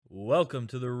Welcome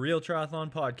to the Real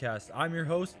Triathlon Podcast. I'm your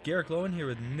host, Garrick Lowen, here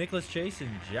with Nicholas Chase and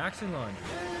Jackson Laundry.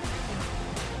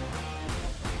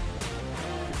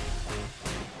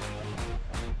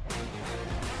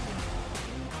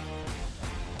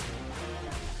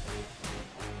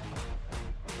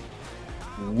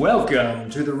 Welcome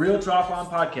to the Real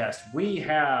Triathlon Podcast. We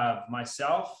have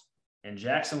myself and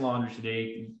Jackson Laundry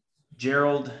today.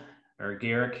 Gerald, or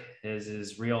Garrick, as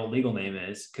his real legal name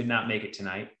is, could not make it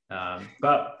tonight.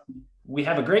 But we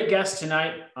have a great guest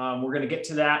tonight. We're going to get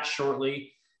to that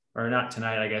shortly, or not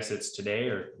tonight. I guess it's today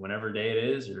or whenever day it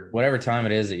is, or whatever time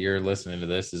it is that you're listening to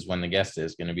this is when the guest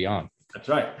is going to be on. That's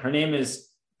right. Her name is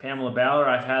Pamela Baller.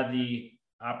 I've had the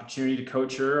opportunity to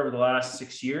coach her over the last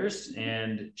 6 years,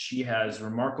 and she has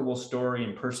remarkable story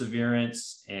and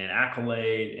perseverance and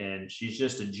accolade, and she's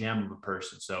just a gem of a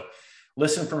person. So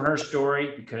listen from her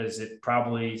story, because it's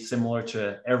probably similar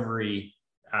to every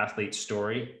athlete's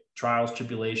story: trials,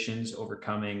 tribulations,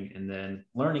 overcoming, and then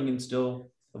learning and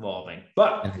still evolving.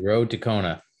 But and the road to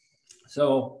Kona.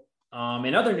 So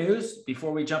in other news,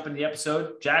 before we jump into the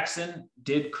episode, Jackson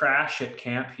did crash at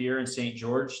camp here in St.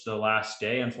 George the last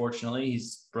day. Unfortunately,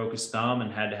 he's broke his thumb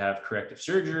and had to have corrective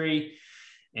surgery.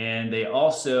 And they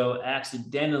also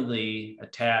accidentally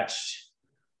attached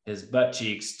his butt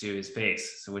cheeks to his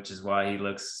face, which is why he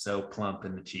looks so plump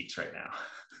in the cheeks right now.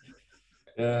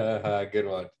 Good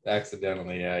one.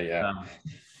 Accidentally. Yeah.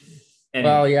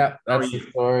 Anyway, Well, yeah, that's the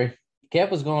story.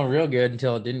 Camp was going real good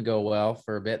until it didn't go well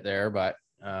for a bit there, but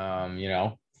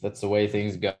that's the way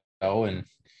things go, and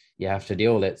you have to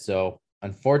deal with it. So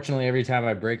unfortunately, every time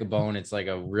I break a bone, it's like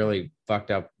a really fucked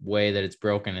up way that it's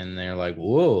broken, and they're like,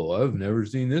 whoa, I've never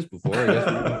seen this before. I guess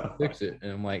we have to fix it.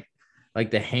 And I'm like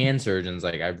the hand surgeon's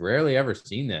like, I've rarely ever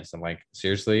seen this. I'm like,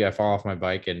 seriously? I fall off my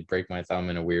bike and break my thumb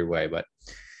in a weird way. But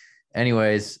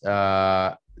anyways,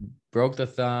 broke the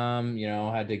thumb,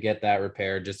 had to get that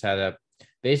repaired. Just had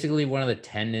basically one of the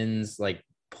tendons like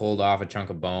pulled off a chunk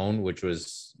of bone, which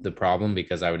was the problem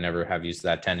because I would never have used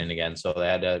that tendon again. So they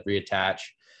had to reattach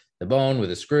the bone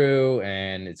with a screw,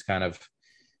 and it's kind of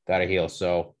got to heal.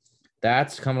 So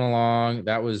that's coming along.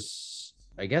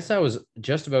 I guess that was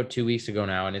just about 2 weeks ago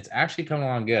now, and it's actually coming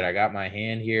along good. I got my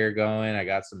hand here going. I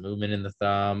got some movement in the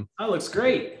thumb. That looks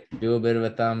great. Do a bit of a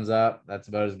thumbs up. That's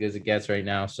about as good as it gets right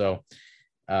now. So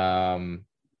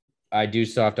I do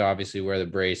still have to obviously wear the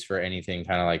brace for anything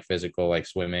kind of like physical, like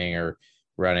swimming or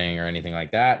running or anything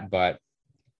like that. But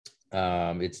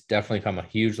it's definitely come a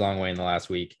huge long way in the last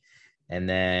week. And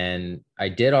then I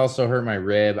did also hurt my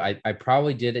rib. I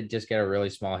probably did just get a really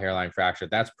small hairline fracture.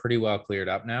 That's pretty well cleared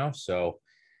up now. So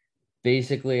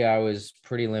basically I was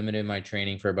pretty limited in my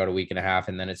training for about a week and a half,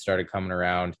 and then it started coming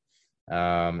around.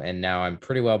 And now I'm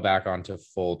pretty well back onto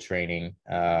full training.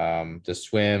 The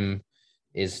swim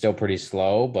is still pretty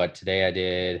slow, but today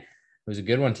it was a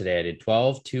good one today. I did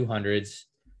 12 200s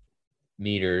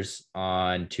meters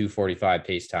on 2:45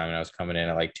 pace time, and I was coming in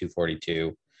at like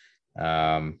 2:42.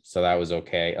 So that was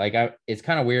okay. Like it's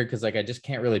kind of weird because like I just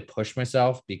can't really push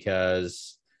myself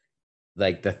because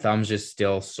like the thumb's just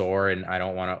still sore, and I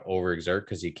don't want to overexert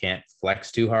because you can't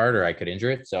flex too hard or I could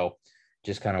injure it. So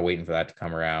just kind of waiting for that to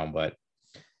come around, but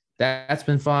that's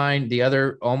been fine. The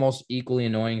other almost equally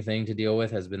annoying thing to deal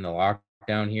with has been the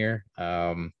lockdown here.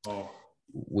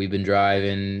 We've been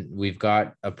driving. We've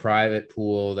got a private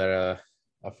pool that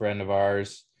a friend of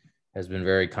ours has been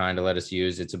very kind to let us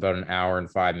use. It's about an hour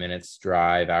and 5 minutes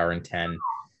drive, hour and 10.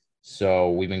 So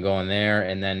we've been going there.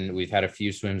 And then we've had a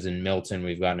few swims in Milton.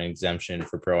 We've gotten an exemption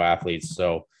for pro athletes.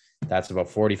 So that's about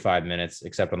 45 minutes,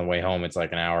 except on the way home, it's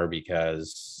like an hour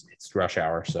because it's rush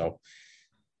hour. So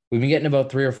we've been getting about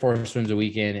 3 or 4 swims a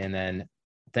weekend. And then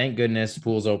thank goodness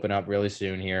pools open up really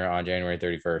soon here on January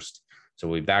 31st. So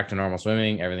we'll be back to normal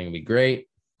swimming. Everything will be great.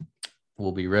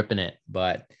 We'll be ripping it.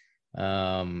 But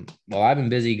well, I've been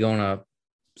busy going to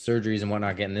surgeries and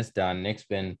whatnot, getting this done. Nick's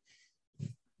been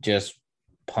just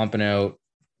pumping out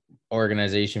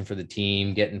organization for the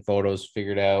team, getting photos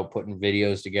figured out, putting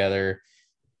videos together,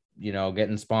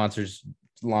 getting sponsors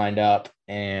lined up,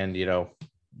 and,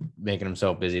 making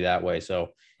himself busy that way. So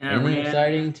anything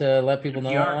exciting to let people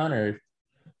know on, or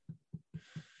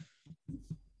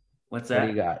what's that? What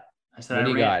do you got? I said, what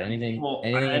do you got? Anything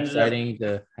exciting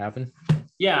to happen?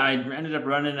 Yeah, I ended up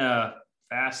running a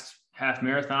fast half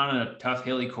marathon and a tough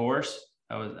hilly course.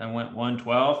 I went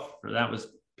 1:12. That was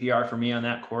PR for me on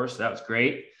that course. That was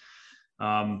great.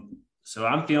 So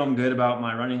I'm feeling good about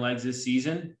my running legs this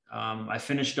season. I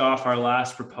finished off our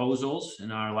last proposals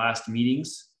and our last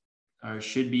meetings, or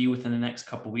should be within the next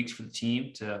couple of weeks for the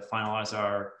team to finalize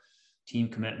our team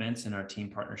commitments and our team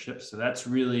partnerships. So that's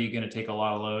really going to take a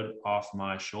lot of load off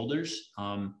my shoulders.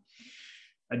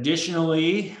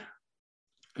 Additionally,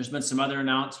 there's been some other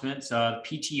announcements.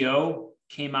 PTO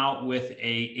came out with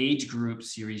a age group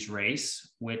series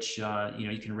race, which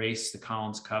you can race the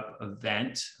Collins Cup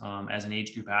event as an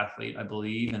age group athlete, I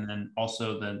believe, and then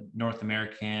also the North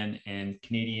American and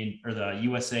Canadian, or the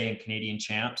USA and Canadian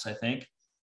champs, I think,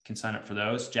 can sign up for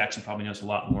those. Jackson probably knows a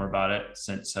lot more about it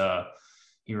since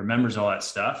he remembers all that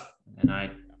stuff, and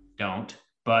I don't.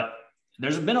 But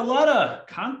there's been a lot of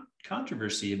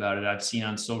controversy about it I've seen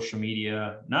on social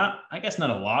media. I guess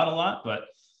not a lot, but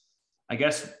I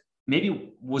guess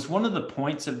maybe was one of the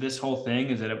points of this whole thing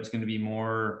is that it was going to be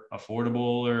more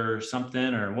affordable or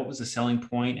something, or what was the selling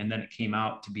point? And then it came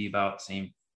out to be about the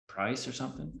same price or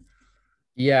something.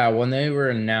 Yeah, when they were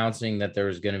announcing that there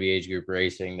was going to be age group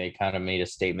racing, they kind of made a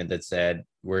statement that said,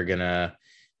 we're going to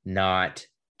not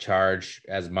charge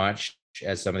as much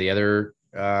as some of the other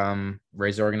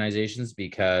race organizations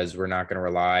because we're not going to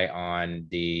rely on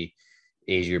the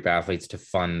age group athletes to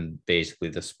fund basically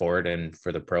the sport and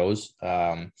for the pros.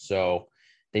 So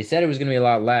they said it was going to be a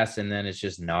lot less, and then it's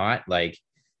just not. Like,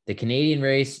 the Canadian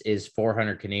race is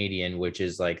 400 Canadian, which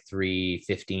is like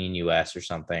 315 US or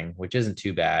something, which isn't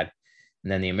too bad.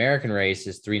 And then the American race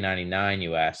is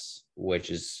 399 US, which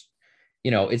is,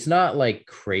 it's not like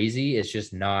crazy. It's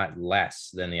just not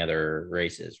less than the other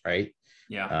races, right?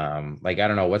 Yeah. Like, I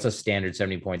don't know, what's a standard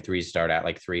 70.3 start at,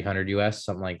 like 300 US,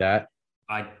 something like that?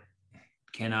 I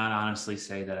cannot honestly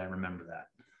say that I remember that.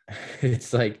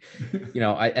 It's like,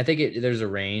 I think there's a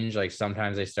range. Like,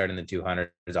 sometimes they start in the 200s,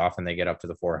 often they get up to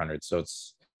the 400s. So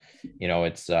it's,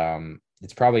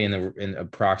 it's probably in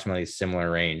approximately similar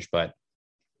range, but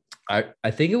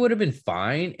I think it would have been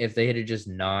fine if they had just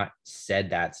not said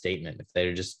that statement. If they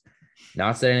had just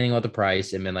not said anything about the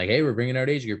price and been like, hey, we're bringing out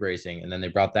age group racing. And then they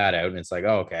brought that out and it's like,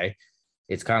 oh, okay,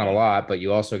 it's kind of a lot, but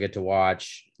you also get to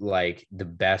watch like the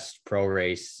best pro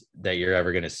race that you're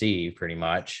ever going to see pretty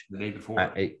much the day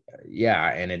before.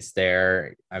 Yeah. And it's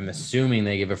there. I'm assuming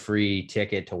they give a free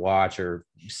ticket to watch or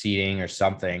seating or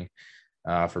something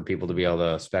for people to be able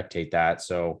to spectate that.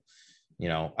 So,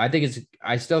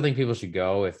 I still think people should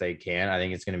go if they can. I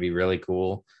think it's going to be really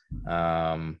cool.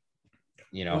 I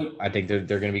think they're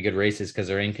going to be good races because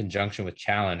they're in conjunction with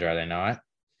Challenge, are they not?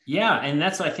 Yeah. And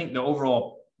that's, I think, the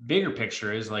overall bigger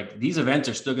picture is like, these events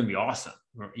are still going to be awesome.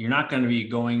 You're not going to be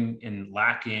going and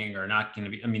lacking or not going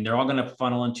to be, they're all going to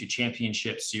funnel into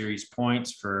championship series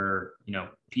points for,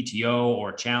 PTO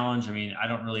or Challenge. I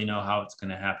don't really know how it's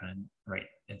going to happen right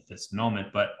at this moment,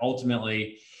 but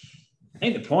ultimately, I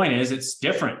think the point is it's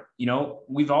different.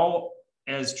 We've all,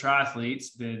 as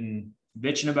triathletes, been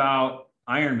bitching about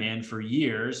Ironman for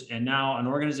years. And now an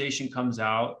organization comes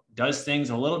out, does things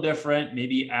a little different,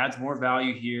 maybe adds more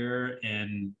value here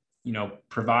and,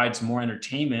 provides more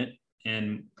entertainment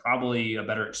and probably a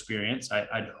better experience,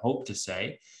 I'd hope to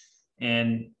say.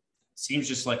 And it seems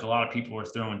just like a lot of people are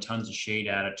throwing tons of shade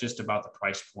at it just about the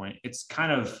price point. It's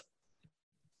kind of,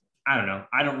 I don't know.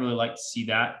 I don't really like to see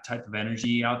that type of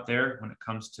energy out there when it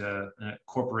comes to a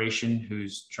corporation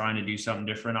who's trying to do something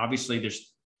different. Obviously,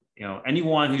 there's,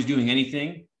 anyone who's doing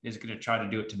anything is going to try to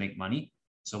do it to make money.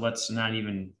 So let's not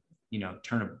even,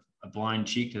 turn a blind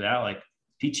cheek to that. Like,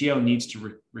 PTO needs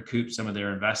to recoup some of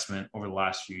their investment over the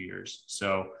last few years.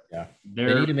 So yeah,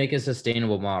 they need to make a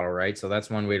sustainable model, right? So that's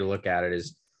one way to look at it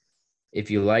is if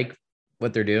you like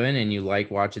what they're doing and you like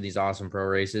watching these awesome pro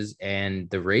races and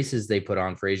the races they put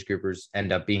on for age groupers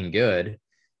end up being good,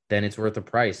 then it's worth the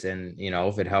price. And,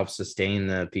 if it helps sustain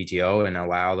the PTO and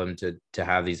allow them to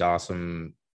have these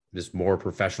awesome, this more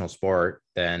professional sport,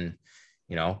 then,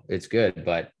 it's good.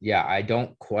 But yeah, I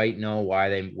don't quite know why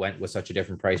they went with such a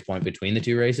different price point between the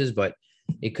two races, but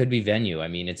it could be venue.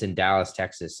 It's in Dallas,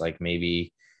 Texas, like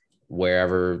maybe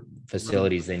wherever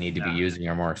facilities they need to be using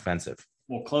are more expensive.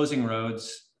 Well, closing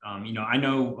roads, I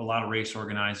know a lot of race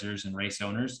organizers and race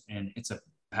owners, and it's a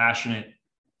passionate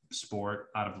sport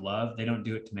out of love. They don't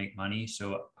do it to make money.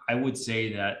 So I would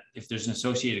say that if there's an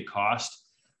associated cost,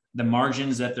 the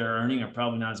margins that they're earning are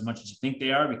probably not as much as you think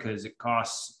they are, because it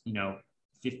costs,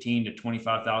 $15,000 to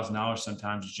 $25,000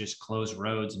 sometimes to just close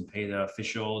roads and pay the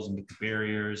officials and get the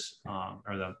barriers,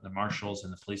 or the marshals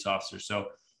and the police officers. So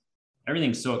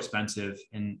everything's so expensive.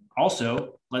 And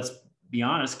also, let's be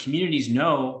honest, communities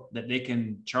know that they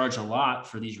can charge a lot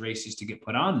for these races to get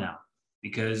put on now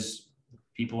because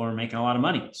people are making a lot of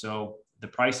money. So the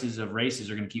prices of races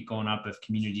are going to keep going up if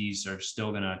communities are still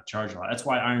going to charge a lot. That's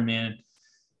why Ironman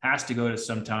has to go to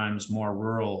sometimes more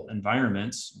rural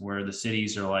environments where the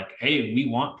cities are like, hey, we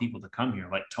want people to come here,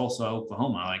 like Tulsa,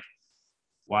 Oklahoma. Like,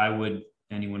 why would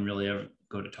anyone really ever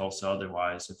go to Tulsa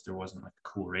otherwise if there wasn't like a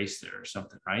cool race there or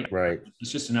something, right? Right.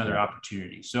 It's just another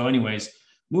opportunity. So anyways,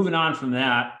 moving on from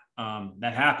that,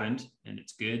 that happened and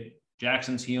it's good.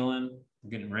 Jackson's healing,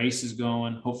 getting races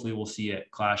going. Hopefully we'll see you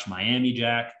at Clash Miami,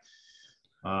 Jack.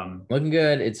 Looking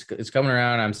good. It's coming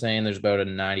around. I'm saying there's about a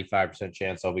 95%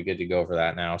 chance I'll be good to go for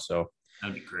that now. So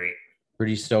that'd be great.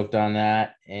 Pretty stoked on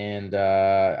that. And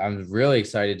I'm really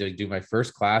excited to do my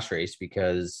first Clash race,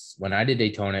 because when I did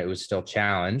Daytona, it was still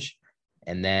challenge.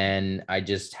 And then I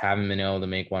just haven't been able to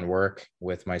make one work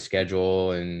with my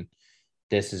schedule. And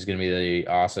this is going to be really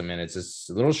awesome. And it's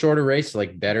just a little shorter race,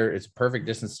 like better. It's a perfect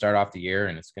distance to start off the year,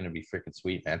 and it's going to be freaking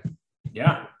sweet, man.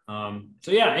 Yeah.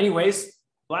 So yeah, anyways,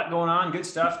 a lot going on, good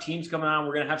stuff. Teams coming on.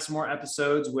 We're going to have some more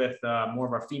episodes with more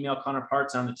of our female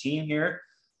counterparts on the team here.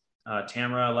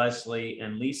 Tamara, Leslie,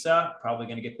 and Lisa, probably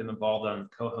going to get them involved on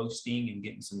co-hosting and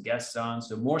getting some guests on.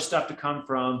 So more stuff to come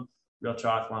from Real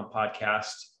Triathlon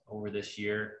Podcast over this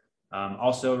year.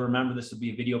 Also, remember, this will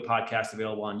be a video podcast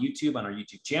available on YouTube, on our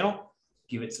YouTube channel.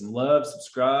 Give it some love,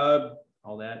 subscribe,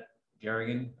 all that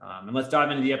jargon. And let's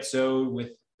dive into the episode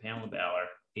with Pamela Ballard,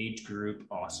 age group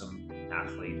awesome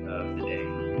athlete of the day.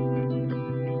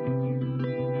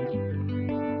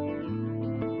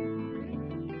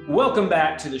 Welcome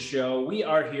back to the show. We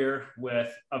are here with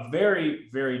a very,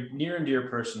 very near and dear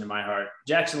person to my heart.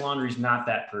 Jackson Laundry is not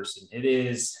that person. It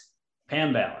is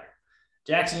Pam Ballard.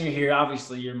 Jackson, you're here.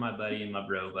 Obviously, you're my buddy and my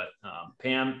bro, but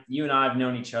Pam, you and I have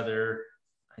known each other,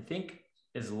 I think,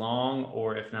 as long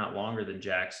or if not longer than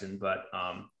Jackson. But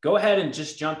go ahead and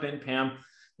just jump in, Pam,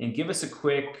 and give us a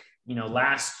quick,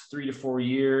 last 3 to 4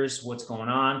 years, what's going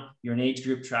on. You're an age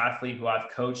group triathlete who I've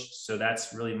coached, so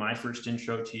that's really my first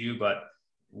intro to you. But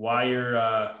why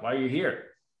you're here?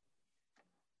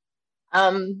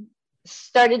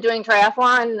 Started doing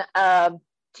triathlon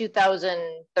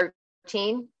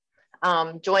 2013.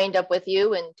 Joined up with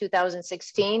you in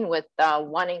 2016 with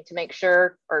wanting to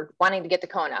get to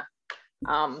Kona.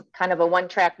 Kind of a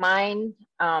one-track mind.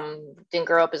 Didn't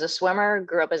grow up as a swimmer,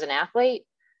 grew up as an athlete.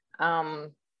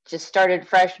 Just started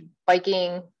fresh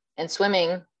biking and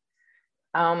swimming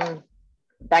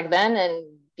back then, and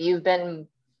you've been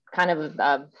kind of,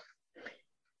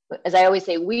 as I always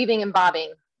say, weaving and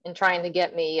bobbing and trying to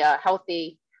get me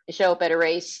healthy to show up at a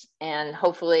race and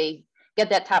hopefully get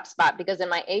that top spot, because in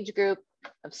my age group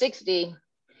of 60,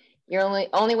 you're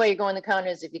only way you're going to Kona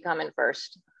is if you come in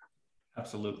first.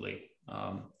 Absolutely.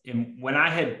 And when I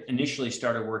had initially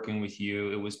started working with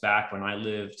you, it was back when I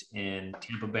lived in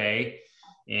Tampa Bay,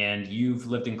 and you've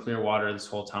lived in Clearwater this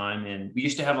whole time. And we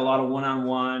used to have a lot of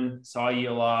one-on-one, saw you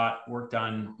a lot, worked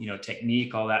on,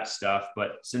 technique, all that stuff.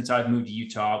 But since I've moved to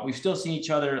Utah, we've still seen each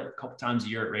other a couple times a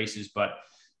year at races, but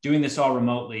doing this all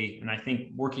remotely. And I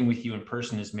think working with you in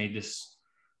person has made this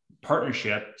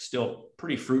partnership still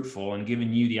pretty fruitful and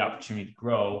given you the opportunity to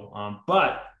grow.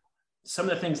 But some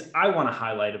of the things I want to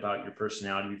highlight about your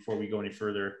personality before we go any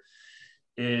further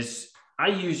is I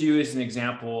use you as an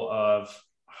example of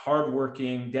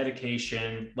hardworking,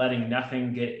 dedication, letting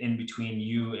nothing get in between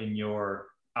you and your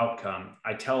outcome.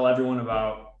 I tell everyone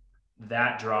about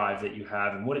that drive that you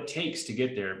have and what it takes to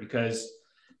get there, because,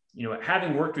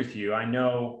 having worked with you, I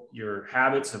know your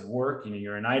habits of work.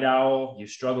 You're a night owl, you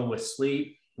struggle with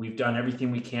sleep. We've done everything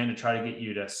we can to try to get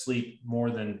you to sleep more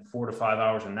than 4 to 5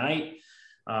 hours a night.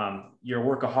 You're a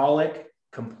workaholic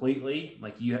completely.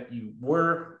 Like you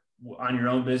were on your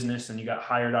own business and you got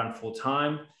hired on full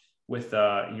time with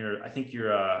I think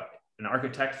you're an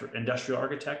architect, industrial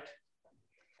architect.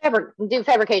 Do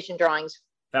fabrication drawings.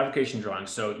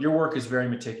 So your work is very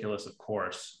meticulous, of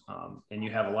course. And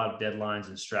you have a lot of deadlines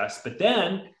and stress, but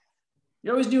then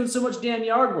you're always doing so much damn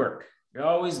yard work. You're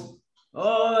always,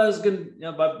 I was good.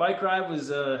 My bike ride was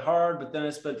hard, but then I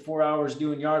spent 4 hours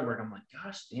doing yard work. I'm like,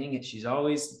 gosh, dang it. She's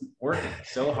always working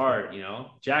so hard.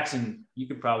 Jackson, you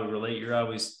could probably relate. You're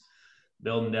always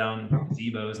building down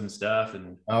gazebos and stuff.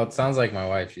 And it sounds like my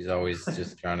wife. She's always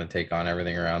just trying to take on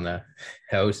everything around the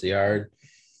house, the yard.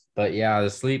 But yeah, the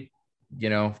sleep,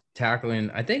 tackling,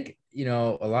 I think, a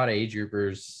lot of age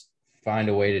groupers find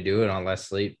a way to do it on less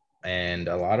sleep. And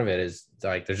a lot of it is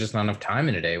like, there's just not enough time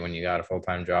in a day when you got a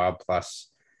full-time job, plus,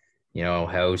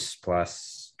 house,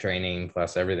 plus training,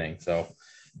 plus everything. So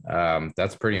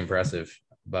that's pretty impressive.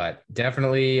 But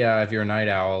definitely if you're a night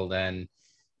owl, then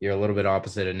you're a little bit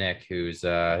opposite of Nick, who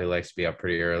likes to be up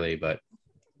pretty early. But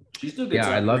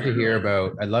I'd love to hear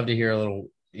a little,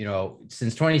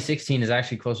 since 2016 is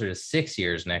actually closer to 6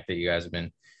 years, Nick, that you guys have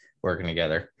been working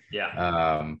together.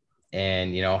 Yeah.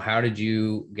 And how did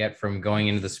you get from going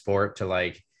into the sport to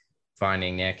like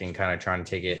finding Nick and kind of trying to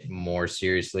take it more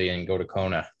seriously and go to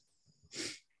Kona?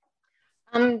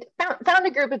 Found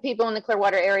a group of people in the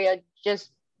Clearwater area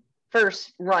just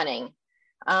first running.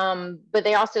 But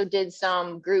they also did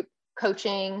some group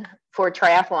coaching for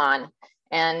triathlon.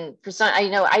 And for some,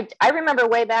 I remember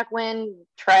way back when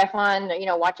triathlon,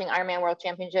 watching Ironman World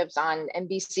Championships on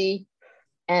NBC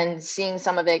and seeing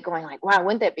some of it going like, wow,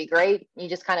 wouldn't that be great? You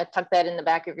just kind of tuck that in the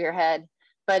back of your head.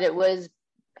 But it was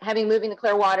moving to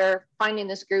Clearwater, finding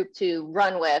this group to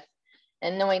run with,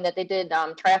 and knowing that they did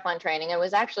triathlon training.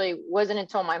 It wasn't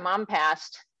until my mom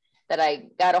passed that I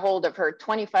got a hold of her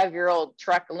 25-year-old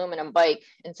Trek aluminum bike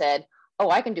and said,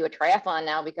 oh, I can do a triathlon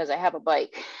now because I have a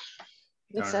bike.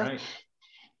 Right.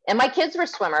 And my kids were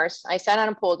swimmers. I sat on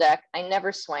a pool deck. I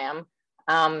never swam.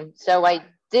 So I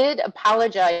did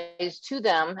apologize to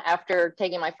them after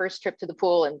taking my first trip to the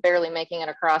pool and barely making it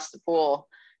across the pool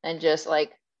and just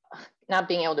like not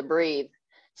being able to breathe.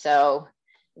 So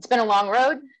it's been a long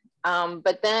road.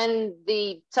 But then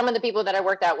some of the people that I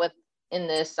worked out with in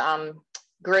this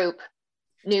group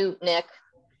knew Nick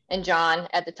and John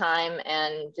at the time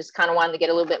and just kind of wanted to get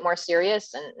a little bit more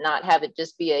serious and not have it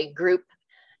just be a group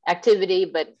activity,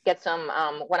 but get some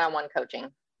one-on-one coaching.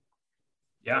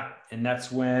 Yeah. And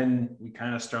that's when we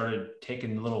kind of started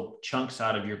taking little chunks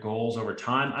out of your goals over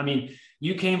time. I mean,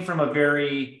 you came from a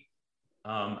very,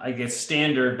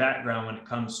 standard background when it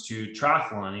comes to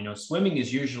triathlon. Swimming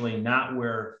is usually not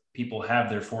where people have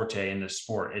their forte in this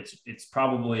sport. It's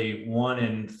probably 1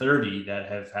 in 30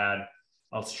 that have had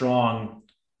a strong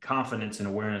confidence and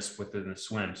awareness within the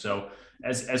swim. So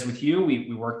as with you,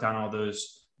 we worked on all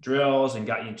those drills and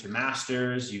got you into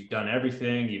masters. You've done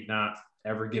everything. You've not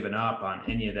ever given up on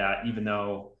any of that, even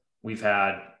though we've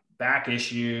had back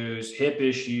issues, hip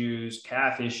issues,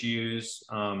 calf issues.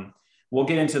 We'll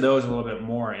get into those a little bit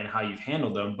more and how you've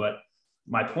handled them. But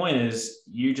my point is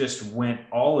you just went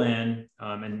all in,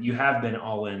 and you have been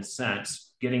all in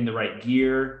since, getting the right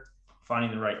gear,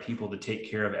 finding the right people to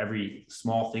take care of every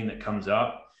small thing that comes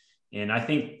up. And I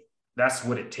think that's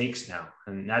what it takes now.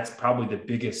 And that's probably the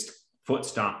biggest foot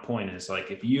stomp point is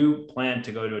like, if you plan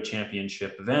to go to a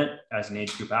championship event as an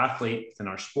age group athlete within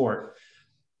our sport,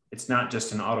 it's not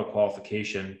just an auto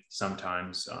qualification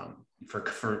sometimes,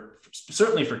 for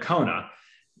certainly for Kona,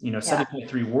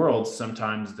 7.3 worlds,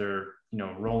 sometimes they're,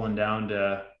 rolling down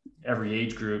to every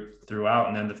age group throughout.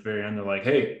 And then at the very end, they're like,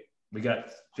 hey, we got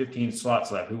 15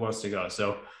 slots left. Who wants to go?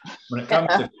 So when it comes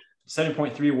to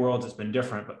 7.3 worlds, it's been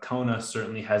different, but Kona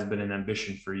certainly has been an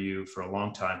ambition for you for a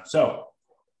long time. So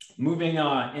moving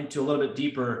into a little bit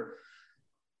deeper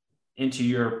into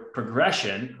your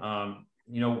progression,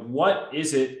 what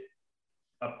is it,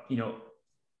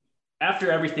 after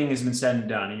everything has been said and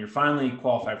done and you're finally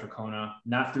qualified for Kona,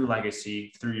 not through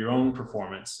legacy, through your own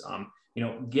performance,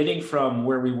 getting from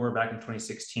where we were back in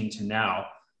 2016 to now,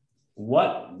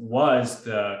 what was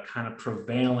the kind of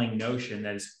prevailing notion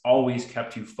that has always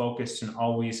kept you focused and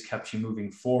always kept you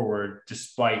moving forward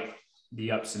despite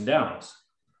the ups and downs?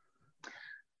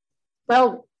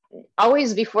 Well,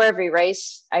 always before every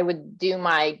race, I would do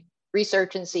my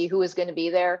research and see who was going to be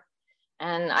there.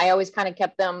 And I always kind of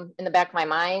kept them in the back of my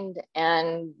mind.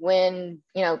 And when,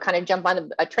 kind of jump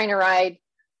on a trainer ride,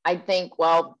 I'd think,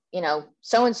 well,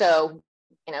 so-and-so,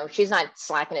 she's not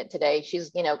slacking it today.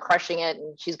 She's, crushing it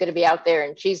and she's going to be out there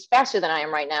and she's faster than I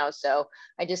am right now. So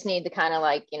I just need to kind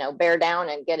of bear down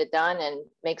and get it done and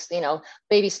makes,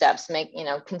 baby steps,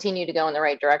 continue to go in the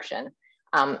right direction.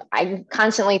 I'm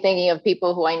constantly thinking of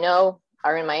people who I know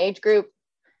are in my age group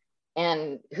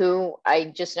and who I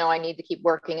just know I need to keep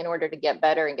working in order to get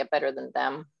better and get better than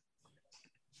them.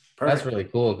 Perfect. That's really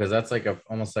cool because that's like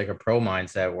almost like a pro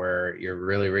mindset where you're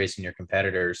really racing your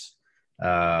competitors,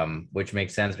 which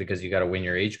makes sense because you got to win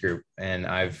your age group. And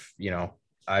I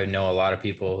know a lot of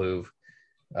people who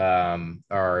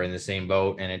are in the same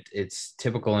boat, and it's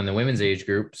typical in the women's age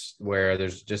groups where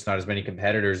there's just not as many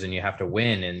competitors and you have to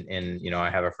win. And I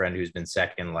have a friend who's been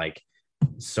second like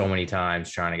so many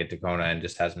times trying to get to Kona and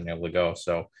just hasn't been able to go.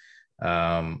 So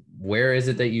where is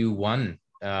it that you won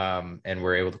and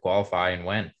were able to qualify and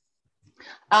when?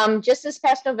 Just this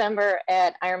past November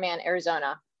at Ironman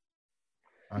Arizona.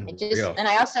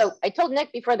 I told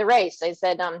Nick before the race, I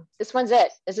said, this one's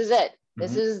it. This is it.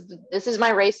 Mm-hmm. This is my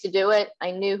race to do it.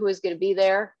 I knew who was going to be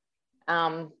there. There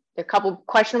are a couple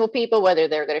questionable people, whether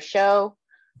they're going to show.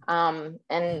 And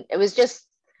it was just,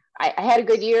 I had a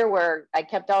good year where I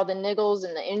kept all the niggles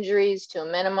and the injuries to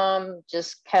a minimum,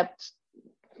 just kept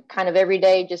kind of every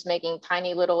day, just making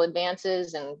tiny little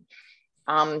advances and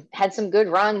had some good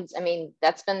runs. I mean,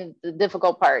 that's been the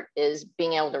difficult part is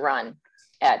being able to run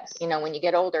when you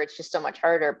get older, it's just so much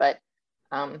harder, but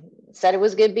said it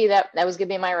was going to be that was going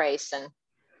to be my race. And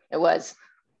it was.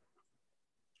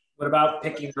 What about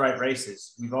picking the right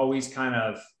races? We've always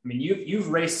you've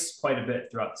raced quite a bit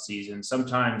throughout the season.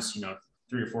 Sometimes,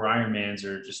 3 or 4 Ironmans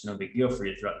are just no big deal for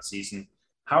you throughout the season.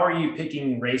 How are you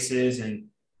picking races, and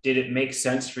did it make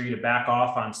sense for you to back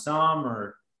off on some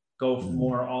or go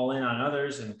more all in on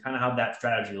others, and kind of how'd that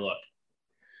strategy look?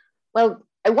 Well,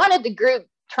 I wanted to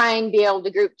try and be able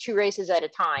to group 2 races at a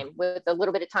time with a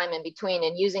little bit of time in between,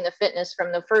 and using the fitness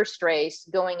from the first race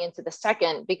going into the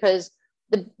second, because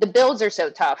the builds are so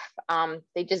tough.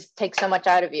 They just take so much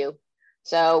out of you.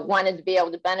 So wanted to be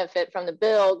able to benefit from the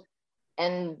build.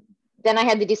 And then I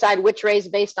had to decide which race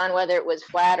based on whether it was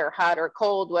flat or hot or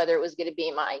cold, whether it was going to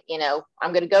be my,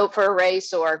 I'm going to go for a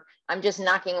race, or I'm just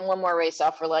knocking one more race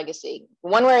off for legacy,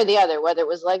 one way or the other, whether it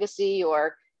was legacy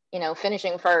or,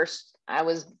 finishing first. I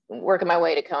was working my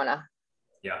way to Kona.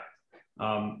 Yeah.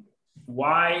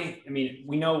 Why? I mean,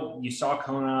 we know you saw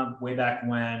Kona way back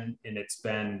when, and it's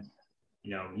been,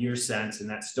 years since, and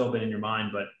that's still been in your mind,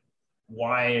 but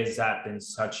why has that been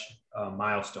such a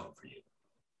milestone for you?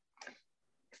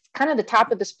 It's kind of the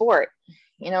top of the sport.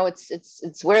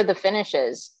 It's where the finish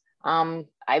is.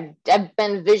 I've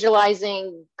been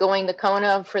visualizing going to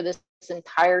Kona for this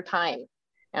entire time.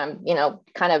 Kind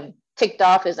of ticked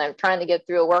off as I'm trying to get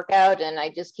through a workout, and I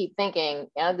just keep thinking,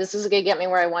 this is going to get me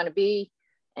where I want to be.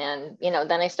 And,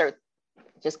 then I start,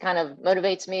 just kind of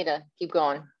motivates me to keep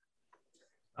going.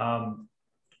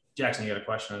 Jackson, you got a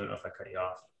question? I don't know if I cut you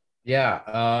off.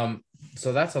 Yeah.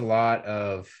 So that's a lot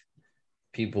of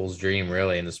people's dream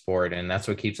really in the sport, and that's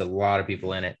what keeps a lot of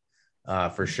people in it,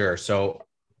 for sure. So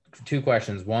 2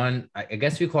 questions. One, I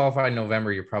guess if you qualify in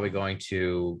November, you're probably going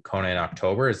to Kona in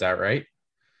October. Is that right?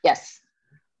 Yes.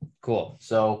 Cool.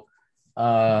 So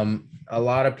a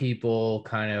lot of people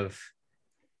kind of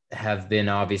have been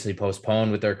obviously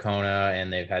postponed with their Kona,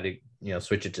 and they've had to,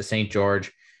 switch it to St.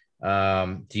 George.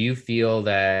 Do you feel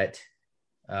that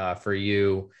for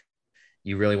you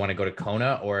really want to go to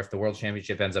Kona, or if the World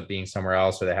Championship ends up being somewhere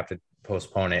else or they have to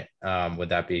postpone it, would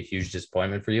that be a huge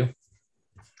disappointment for you?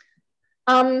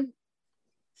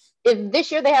 If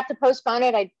this year they have to postpone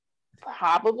it, I'd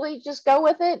probably just go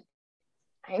with it.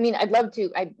 I mean, I'd love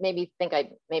to. I maybe I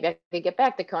could get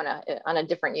back to Kona on a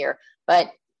different year,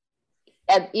 but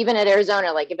even at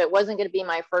Arizona, like if it wasn't going to be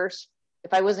my first,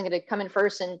 if I wasn't going to come in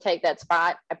first and take that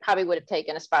spot, I probably would have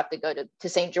taken a spot to go to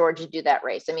St. George to do that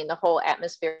race. I mean, the whole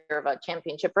atmosphere of a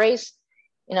championship race.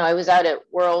 I was out at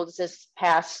Worlds this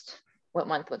past, what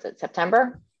month was it?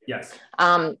 September? Yes.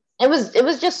 It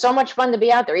was just so much fun to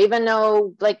be out there, even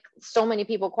though like so many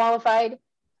people qualified,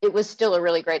 it was still a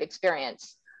really great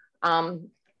experience.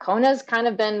 Kona's kind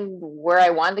of been where I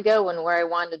wanted to go and where I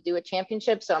wanted to do a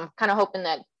championship. So I'm kind of hoping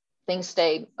that things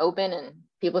stay open and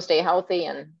people stay healthy,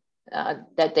 and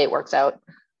that date works out.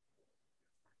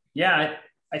 Yeah,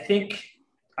 I think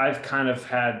I've kind of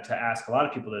had to ask a lot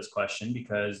of people this question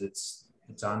because it's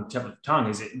on the tip of the tongue.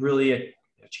 Is it really a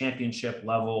championship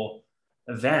level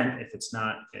event if it's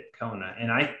not at Kona?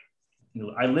 And I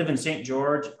live in St.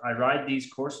 George. I ride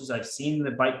these courses. I've seen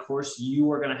the bike course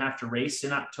you are going to have to race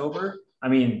in October. I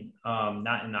mean,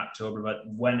 not in October, but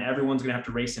when everyone's going to have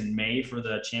to race in May for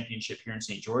the championship here in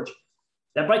St. George.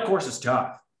 That bike course is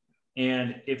tough.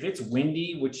 And if it's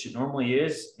windy, which it normally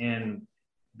is, in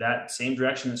that same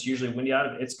direction that's usually windy out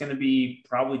of, it's going to be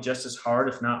probably just as hard,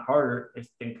 if not harder, if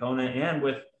in Kona. And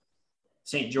with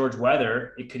St. George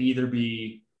weather, it could either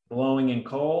be blowing and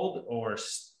cold or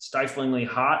stiflingly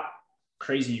hot,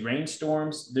 crazy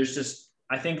rainstorms. There's just,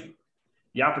 I think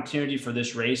the opportunity for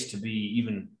this race to be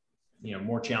even,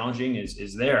 more challenging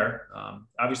is there.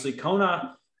 Obviously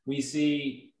Kona, we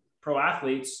see pro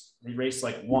athletes, they race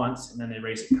like once and then they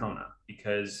race at Kona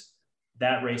because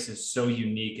that race is so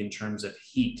unique in terms of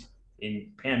heat.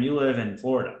 In Pam, you live in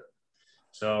Florida.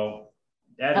 So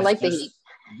that I like the heat.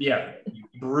 Yeah.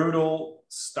 Brutal,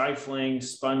 stifling,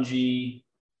 spongy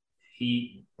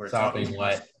heat. Where it's Sopping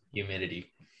wet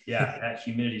humidity. Yeah. That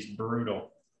humidity is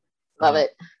brutal. Love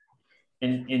it.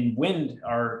 And wind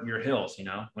are your hills,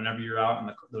 whenever you're out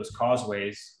in those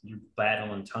causeways, you're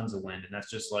battling tons of wind, and that's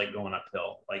just like going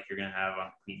uphill, like you're going to have on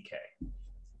Queen K.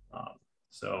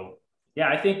 So yeah,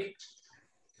 I think,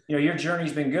 your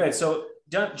journey's been good. So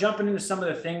jumping into some of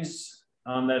the things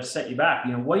that have set you back,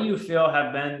 what do you feel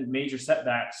have been major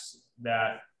setbacks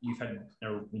that you've had,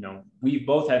 we've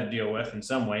both had to deal with in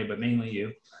some way, but mainly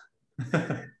you?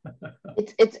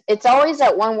 It's always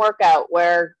that one workout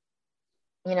where,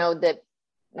 that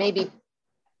maybe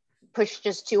push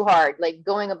just too hard, like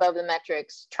going above the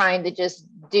metrics, trying to just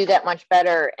do that much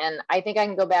better. And I think I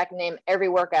can go back and name every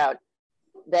workout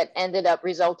that ended up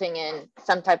resulting in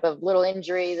some type of little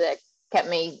injury that kept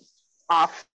me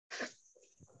off,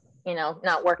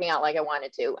 not working out like I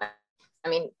wanted to. I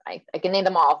mean, I can name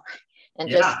them all. And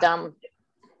yeah. just,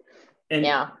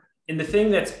 yeah. And the thing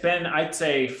that's been, I'd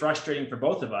say, frustrating for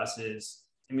both of us is,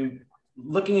 I mean,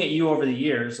 looking at you over the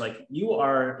years, like you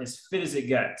are as fit as it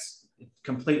gets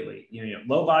completely,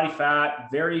 low body fat,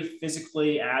 very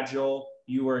physically agile.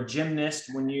 You were a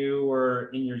gymnast when you were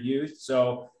in your youth.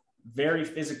 So very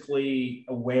physically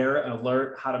aware and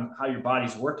alert how your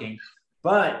body's working.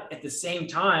 But at the same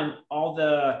time, all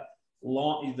the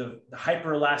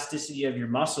hyperelasticity of your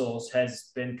muscles has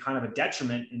been kind of a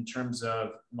detriment in terms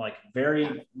of like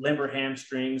very limber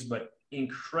hamstrings, but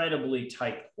incredibly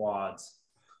tight quads.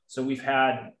 So we've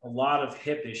had a lot of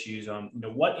hip issues.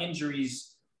 What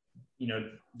injuries,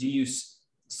 do you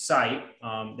cite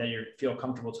that you feel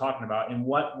comfortable talking about? And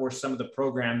what were some of the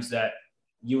programs that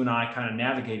you and I kind of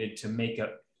navigated to make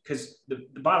up? Because the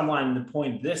bottom line, the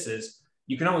point of this is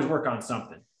you can always work on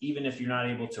something, even if you're not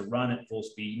able to run at full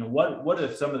speed. What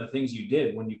are some of the things you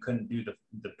did when you couldn't do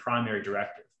the primary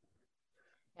directive?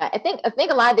 Yeah, I think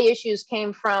a lot of the issues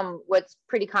came from what's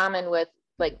pretty common with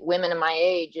like women in my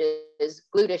age is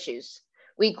glute issues.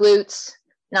 Weak glutes,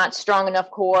 not strong enough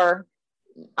core.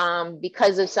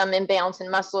 Because of some imbalance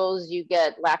in muscles, you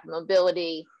get lack of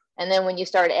mobility. And then when you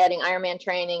start adding Ironman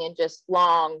training and just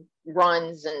long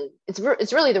runs, and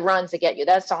it's really the runs that get you.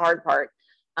 That's the hard part.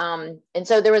 And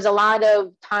so there was a lot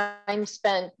of time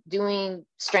spent doing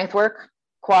strength work,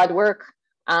 quad work.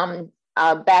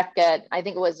 Back at, I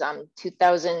think it was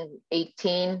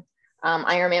 2018,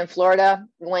 Ironman Florida,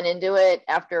 went into it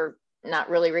after not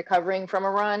really recovering from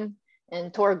a run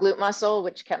and tore a glute muscle,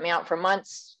 which kept me out for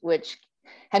months, which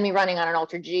had me running on an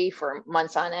Ultra G for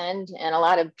months on end, and a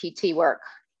lot of PT work.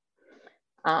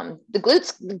 The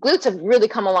glutes have really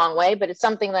come a long way, but it's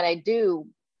something that I do,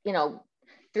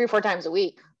 3 or 4 times a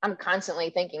week. I'm constantly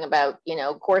thinking about,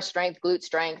 core strength, glute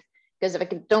strength, because if I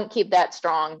don't keep that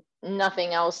strong,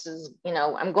 nothing else is,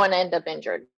 I'm going to end up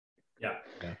injured. Yeah.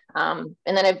 And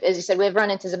then, as you said, we've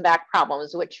run into some back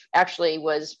problems, which actually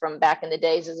was from back in the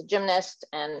days as a gymnast.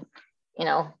 And,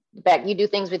 you do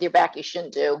things with your back you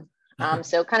shouldn't do.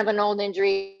 So kind of an old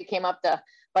injury came up to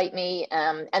bite me.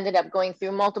 Ended up going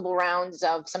through multiple rounds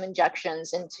of some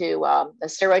injections into a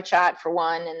steroid shot for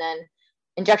one, and then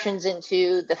injections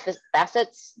into the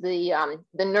facets, the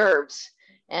nerves.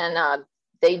 And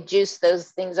they juiced those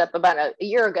things up about a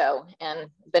year ago, and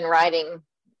been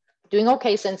doing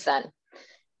okay since then.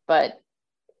 But,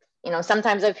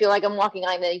 sometimes I feel like I'm walking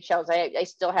on eggshells. I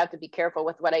still have to be careful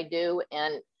with what I do.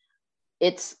 And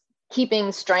it's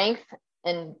keeping strength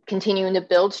and continuing to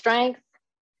build strength.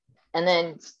 And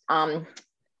then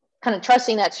kind of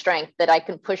trusting that strength that I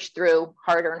can push through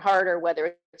harder and harder,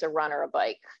 whether it's a run or a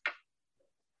bike.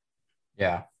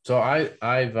 Yeah. So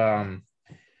I've had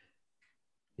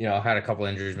a couple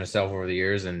injuries myself over the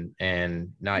years,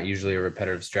 and not usually a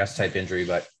repetitive stress type injury,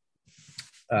 but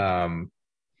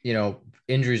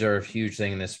injuries are a huge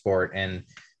thing in this sport. And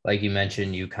like you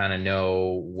mentioned, you kind of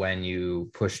know when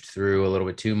you pushed through a little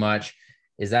bit too much.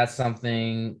 Is that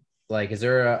something is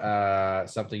there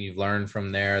something you've learned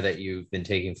from there that you've been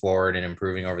taking forward and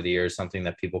improving over the years, something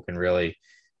that people can really,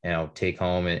 take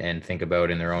home and think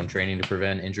about in their own training to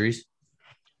prevent injuries?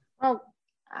 Well,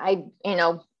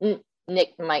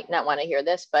 Nick might not want to hear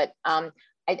this, but I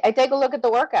take a look at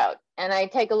the workout, and I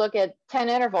take a look at 10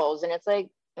 intervals, and it's like,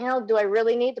 do I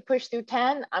really need to push through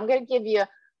 10?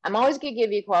 I'm always going to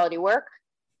give you quality work,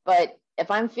 but if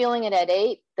I'm feeling it at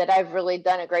 8, that I've really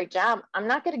done a great job, I'm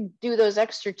not going to do those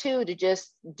extra 2 to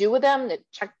just do with them, to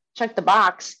check the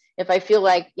box. If I feel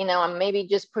like, I'm maybe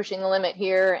just pushing the limit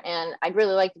here, and I'd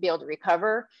really like to be able to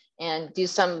recover and do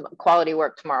some quality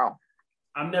work tomorrow.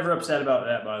 I'm never upset about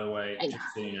that, by the way, just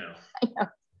so you know. I know.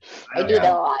 I do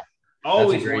that a lot.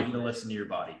 Always want you to listen to your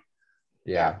body.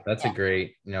 Yeah, that's a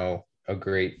great,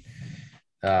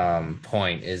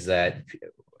 point, is that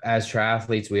as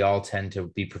triathletes, we all tend to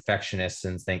be perfectionists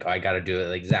and think, I got to do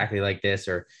it exactly like this,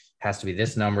 or has to be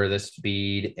this number, this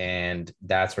speed. And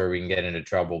that's where we can get into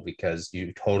trouble, because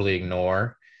you totally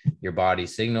ignore your body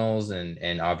signals.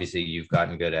 And obviously you've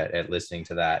gotten good at listening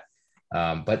to that.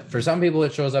 But for some people,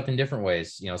 it shows up in different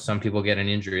ways. Some people get an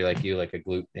injury like you, like a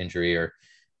glute injury or,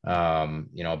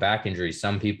 a back injury.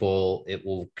 Some people, it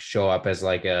will show up as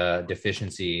like a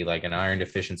deficiency, like an iron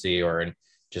deficiency, or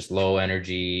just low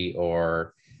energy,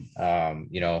 or,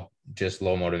 just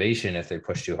low motivation if they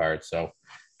push too hard. So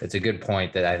it's a good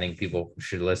point that I think people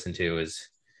should listen to, is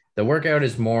the workout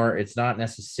is more, it's not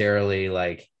necessarily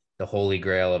like the holy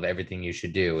grail of everything you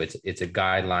should do. It's a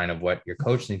guideline of what your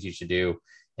coach thinks you should do.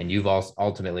 And you've also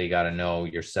ultimately got to know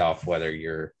yourself, whether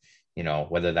you're,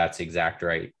 whether that's exact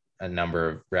right a number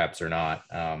of reps or not.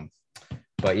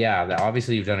 But yeah,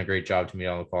 obviously you've done a great job to be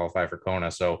able to qualify for Kona.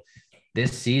 So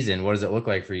this season, what does it look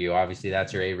like for you? Obviously,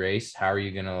 that's your A race. How are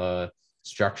you going to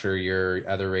structure your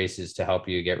other races to help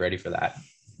you get ready for that?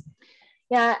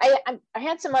 Yeah, I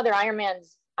had some other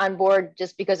Ironmans on board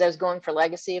just because I was going for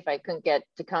legacy if I couldn't get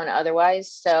to Kona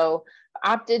otherwise. So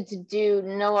opted to do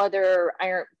no other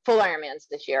full Ironmans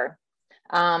this year.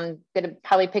 Gonna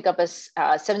probably pick up a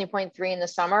 70.3 in the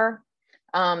summer,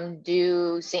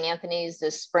 do St. Anthony's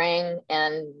this spring,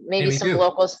 and maybe some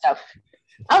local stuff.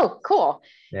 Oh, cool.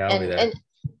 Yeah, I'll be there. And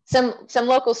some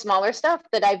local smaller stuff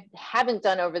that I haven't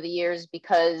done over the years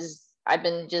because I've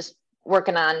been just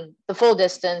working on the full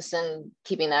distance and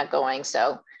keeping that going.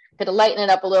 So could lighten it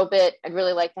up a little bit. I'd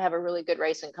really like to have a really good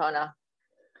race in Kona.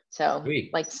 So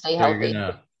like to stay healthy. You're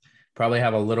gonna probably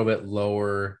have a little bit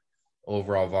lower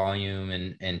overall volume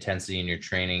and intensity in your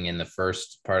training in the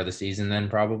first part of the season then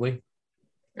probably.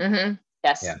 Mm-hmm.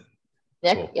 Yes. Yeah.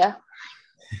 Nick, cool. Yeah.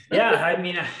 Yeah. I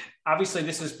mean, obviously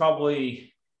this is probably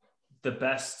the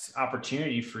best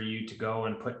opportunity for you to go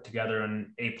and put together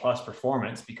an A+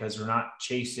 performance, because we're not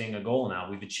chasing a goal now.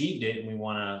 We've achieved it and we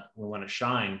want to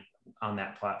shine on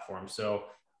that platform. So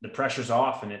the pressure's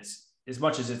off, and it's, as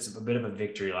much as it's a bit of a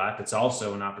victory lap, it's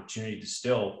also an opportunity to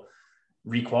still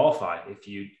requalify if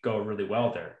you go really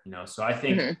well there, So I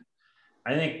think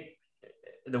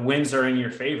the wins are in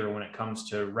your favor when it comes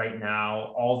to right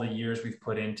now, all the years we've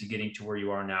put into getting to where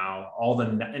you are now,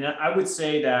 and I would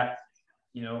say that,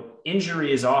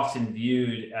 injury is often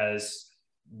viewed as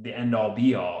the end all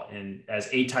be all. And as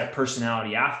A-type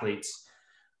personality athletes,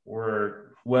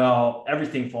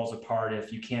 everything falls apart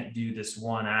if you can't do this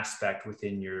one aspect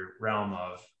within your realm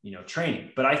of,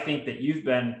 training. But I think that you've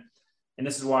been, and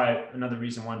this is why another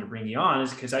reason I wanted to bring you on,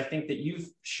 is because I think that you've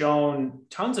shown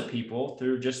tons of people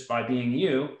through just by being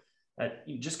you, that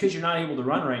just because you're not able to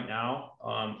run right now,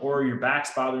 or your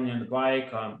back's bothering you on the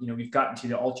bike, we've gotten to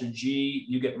the Ultra G,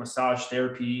 you get massage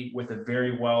therapy with a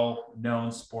very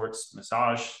well-known sports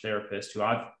massage therapist who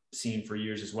I've seen for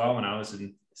years as well when I was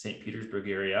in St. Petersburg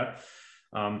area.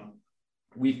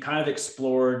 We've kind of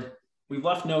explored, we've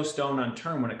left no stone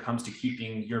unturned when it comes to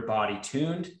keeping your body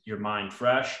tuned, your mind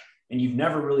fresh, and you've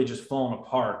never really just fallen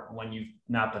apart when you've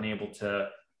not been able to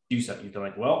do something. You've been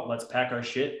like, well, let's pack our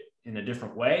shit in a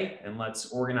different way and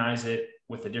let's organize it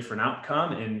with a different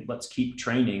outcome, and let's keep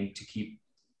training to keep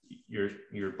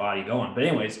your body going. But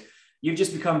anyways, you've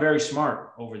just become very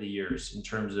smart over the years in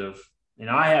terms of, and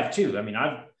I have too. I mean,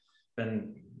 I've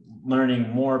been learning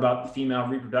more about the female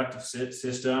reproductive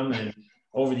system, and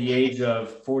over the age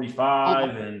of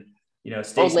 45 and,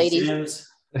 Stacey Sims,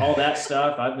 all that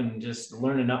stuff. I've been just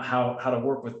learning how to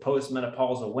work with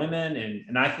postmenopausal women.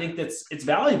 And I think it's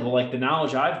valuable. Like the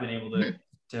knowledge I've been able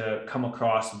to come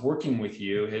across working with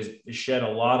you has shed a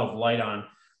lot of light on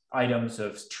items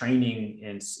of training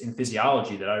and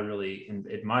physiology that I really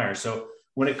admire. So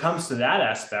when it comes to that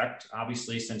aspect,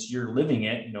 obviously, since you're living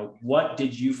it, what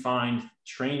did you find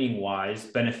training wise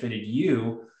benefited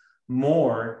you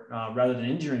more, rather than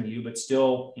injuring you, but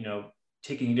still,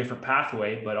 taking a different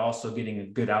pathway, but also getting a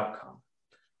good outcome?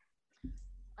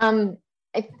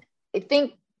 I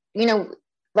think,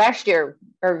 last year,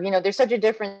 or, there's such a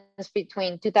difference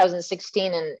between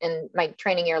 2016 and my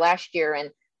training year last year,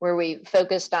 and where we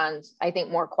focused on, I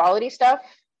think, more quality stuff,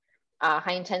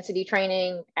 high intensity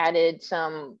training, added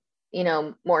some,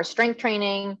 more strength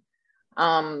training,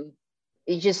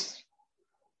 just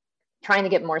trying to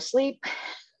get more sleep.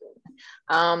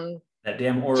 That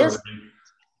damn Oura ring.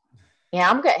 Yeah,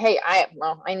 I'm good. Hey,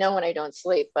 I know when I don't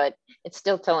sleep, but it's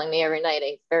still telling me every night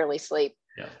I barely sleep.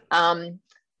 Yeah. I'm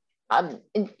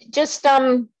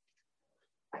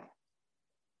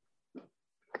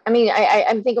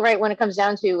thinking right when it comes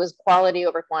down to was quality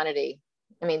over quantity.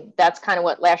 I mean, that's kind of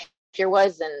what last year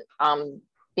was, and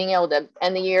being able to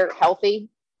end the year healthy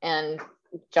and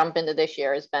jump into this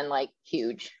year has been like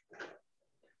huge.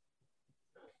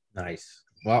 Nice.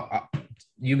 Well,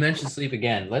 you mentioned sleep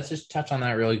again. Let's just touch on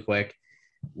that really quick.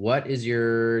 What is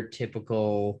your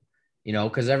typical,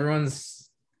 because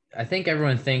I think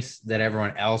everyone thinks that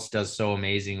everyone else does so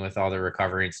amazing with all the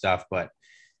recovery and stuff, but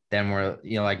then we're,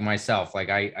 like myself, like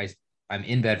I'm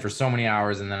in bed for so many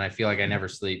hours and then I feel like I never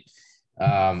sleep.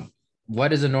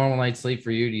 What is a normal night's sleep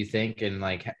for you, do you think? And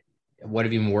like, what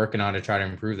have you been working on to try to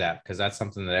improve that? Because that's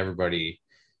something that everybody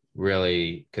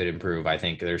really could improve. I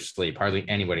think their sleep, hardly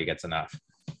anybody gets enough.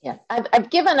 Yeah, I've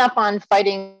given up on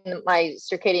fighting my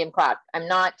circadian clock. I'm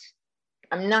not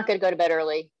going to go to bed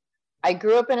early. I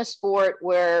grew up in a sport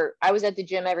where I was at the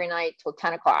gym every night till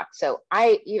 10 o'clock. So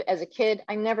as a kid,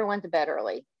 I never went to bed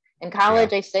early. In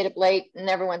college, I stayed up late,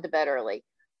 never went to bed early.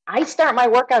 I start my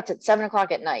workouts at 7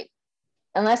 o'clock at night,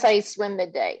 unless I swim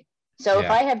midday. So if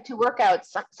I have two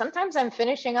workouts, sometimes I'm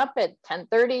finishing up at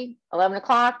 10:30, 11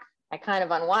 o'clock. I kind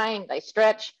of unwind, I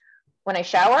stretch. When I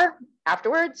shower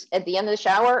afterwards, at the end of the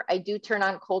shower, I do turn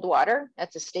on cold water.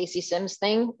 That's a Stacy Sims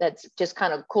thing. That's just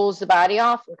kind of cools the body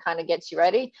off and kind of gets you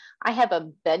ready. I have a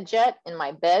bed jet in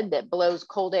my bed that blows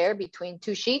cold air between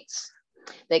two sheets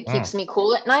that keeps me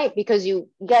cool at night, because you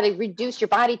got to reduce your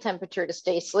body temperature to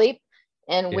stay asleep.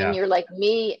 And when you're like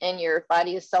me and your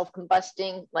body is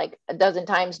self-combusting like a dozen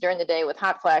times during the day with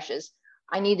hot flashes,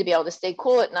 I need to be able to stay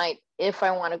cool at night if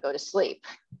I want to go to sleep.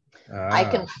 I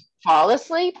can fall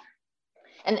asleep.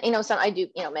 And, so I do,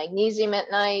 magnesium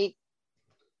at night,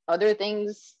 other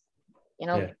things,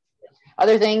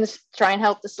 other things try and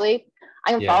help to sleep.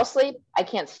 I can fall asleep. I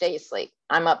can't stay asleep.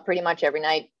 I'm up pretty much every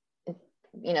night,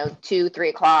 2, 3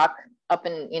 o'clock, up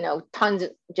in, tons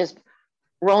of just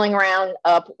rolling around,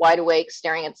 up wide awake,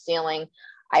 staring at the ceiling.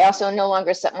 I also no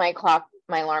longer set my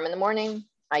alarm in the morning.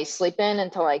 I sleep in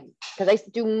until because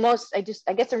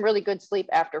I get some really good sleep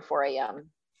after 4 a.m.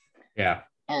 Yeah.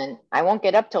 And I won't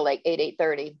get up till like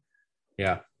 8:30.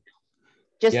 Yeah.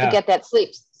 Just to get that sleep.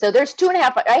 So there's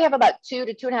 2.5, I have about 2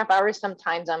 to 2.5 hours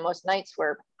sometimes on most nights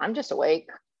where I'm just awake.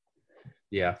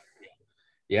 Yeah.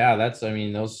 Yeah.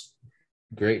 Those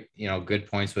great,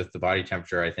 good points with the body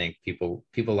temperature. I think people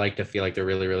like to feel like they're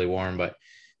really, really warm, but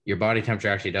your body temperature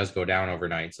actually does go down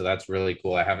overnight. So that's really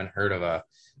cool. I haven't heard of a,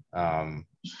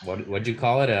 what'd you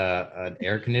call it? An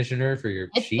air conditioner for your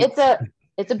sheets?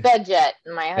 It's a bed jet.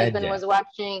 My husband was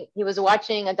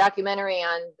watching a documentary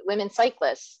on women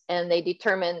cyclists, and they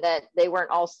determined that they weren't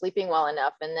all sleeping well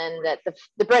enough. And then that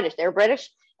they're British,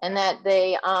 and that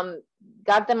they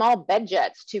got them all bed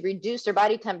jets to reduce their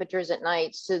body temperatures at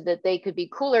night so that they could be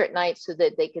cooler at night so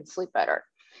that they could sleep better.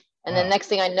 And then next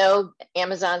thing I know,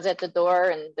 Amazon's at the door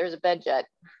and there's a bed jet.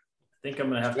 I think I'm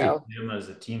going to have to use them as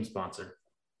a team sponsor.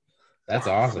 That's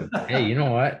awesome. Hey, you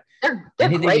know what? They're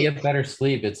Anything great. to get better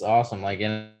sleep, it's awesome.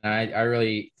 And I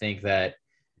really think that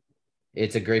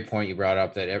it's a great point you brought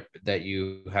up that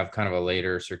you have kind of a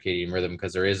later circadian rhythm,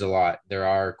 because there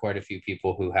are quite a few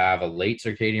people who have a late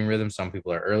circadian rhythm. Some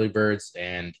people are early birds,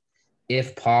 and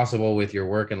if possible with your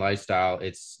work and lifestyle,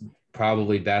 it's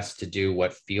probably best to do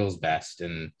what feels best.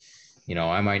 And,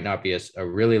 I might not be a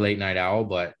really late night owl,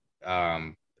 but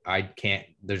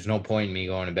there's no point in me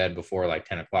going to bed before like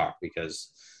 10 o'clock because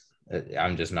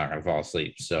I'm just not going to fall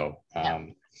asleep. So,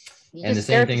 and the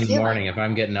same thing in the morning, if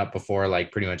I'm getting up before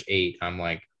like pretty much 8, I'm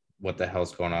like, what the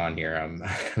hell's going on here? I'm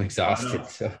exhausted.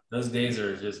 So those days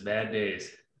are just bad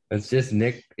days. It's just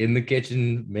Nick in the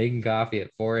kitchen making coffee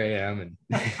at 4 a.m.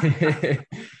 and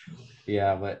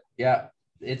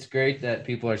it's great that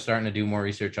people are starting to do more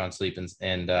research on sleep,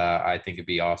 and I think it'd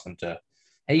be awesome to,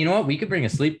 hey, you know what? We could bring a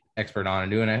sleep expert on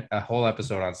and do a whole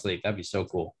episode on sleep. That'd be so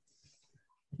cool.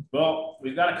 Well,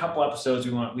 we've got a couple episodes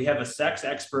we have a sex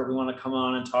expert we want to come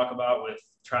on and talk about with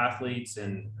triathletes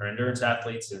or endurance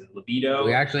athletes and libido. Do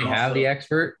we actually have the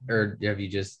expert, or have you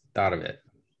just thought of it?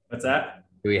 What's that?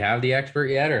 Do we have the expert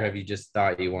yet, or have you just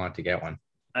thought you want to get one?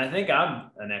 I think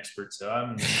I'm an expert, so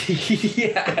I'm.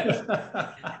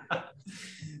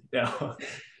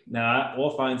 No,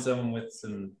 we'll find someone with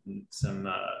some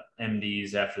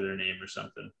MDs after their name or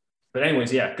something. But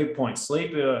anyways, good point.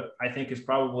 Sleep, I think, is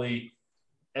probably,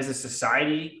 as a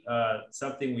society,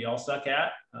 something we all suck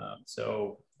at.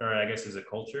 Or I guess as a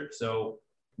culture. So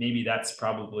maybe that's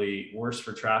probably worse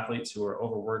for triathletes who are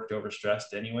overworked,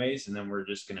 overstressed anyways. And then we're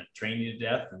just going to train you to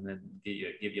death and then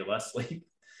give you less sleep.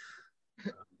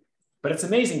 But it's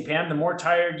amazing, Pam, the more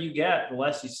tired you get, the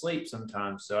less you sleep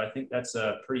sometimes. So I think that's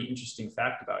a pretty interesting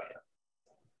fact about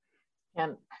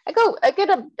you.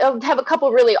 I'll have a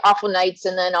couple really awful nights,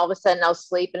 and then all of a sudden I'll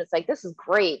sleep and it's like, this is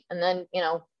great. And then,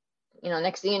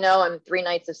 next thing you know, I'm 3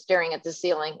 nights of staring at the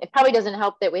ceiling. It probably doesn't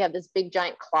help that we have this big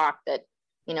giant clock that,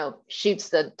 shoots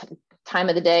the time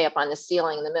of the day up on the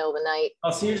ceiling in the middle of the night. Oh,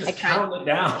 so you're just counting it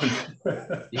down.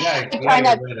 You gotta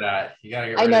get rid of that.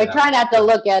 I try not to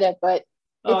look at it, but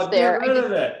it's there. Get rid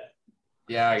of it.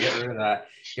 Yeah, get rid of that.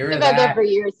 Get rid I've of had that that for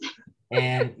years.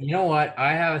 And you know what?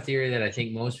 I have a theory that I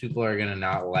think most people are going to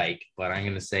not like, but I'm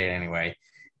going to say it anyway.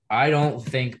 I don't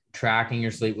think tracking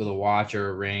your sleep with a watch or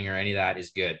a ring or any of that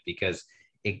is good, because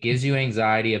it gives you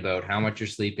anxiety about how much you're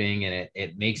sleeping, and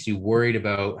it makes you worried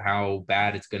about how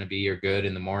bad it's going to be or good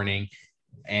in the morning.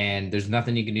 And there's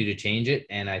nothing you can do to change it.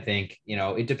 And I think,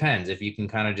 it depends. If you can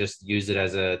kind of just use it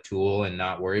as a tool and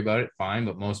not worry about it, fine.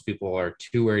 But most people are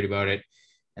too worried about it,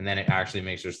 and then it actually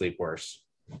makes their sleep worse.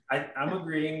 I'm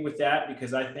agreeing with that,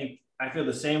 because I feel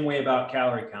the same way about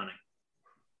calorie counting.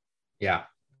 Yeah,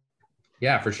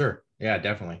 for sure. Yeah,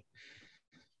 definitely.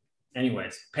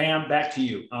 anyways, Pam, back to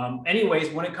you.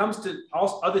 Anyways, when it comes to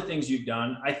all other things you've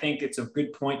done, I think it's a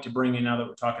good point to bring in now that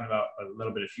we're talking about a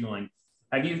little bit of fueling.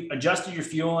 Have you adjusted your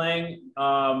fueling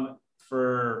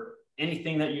for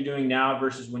anything that you're doing now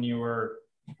versus when you were,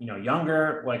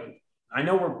 younger? Like, I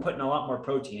know we're putting a lot more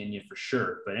protein in you for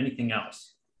sure, but anything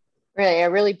else?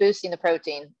 Really boosting the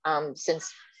protein.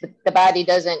 Since the body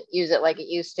doesn't use it like it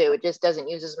used to, it just doesn't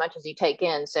use as much as you take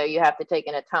in. So you have to take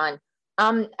in a ton.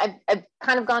 I've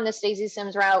kind of gone the Stacy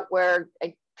Sims route where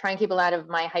I try and keep a lot of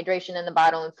my hydration in the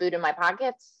bottle and food in my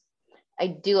pockets. I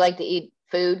do like to eat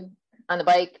food on the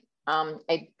bike.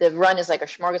 The run is like a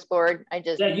smorgasbord. I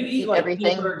just you eat like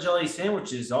everything. Peanut butter jelly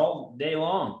sandwiches all day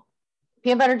long.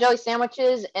 Peanut butter jelly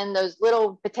sandwiches and those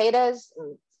little potatoes.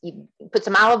 And you put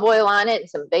some olive oil on it and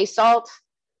some bay salt.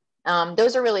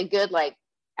 Those are really good, like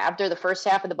after the first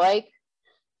half of the bike.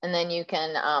 And then you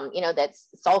can, that's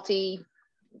salty,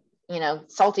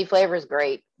 salty flavor is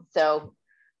great. So,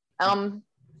 food,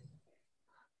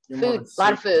 a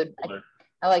lot of food.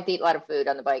 I like to eat a lot of food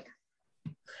on the bike.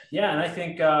 Yeah. And I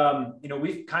think,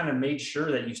 we've kind of made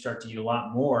sure that you start to eat a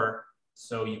lot more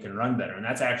so you can run better. And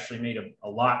that's actually made a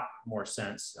lot more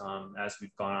sense as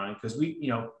we've gone on, because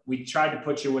we tried to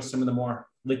put you with some of the more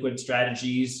liquid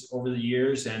strategies over the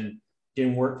years and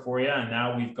didn't work for you. And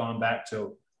now we've gone back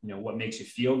to, what makes you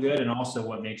feel good and also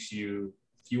what makes you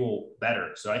fuel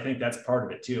better. So I think that's part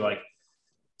of it too. Like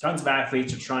tons of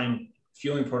athletes are trying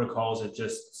fueling protocols that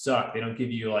just suck. They don't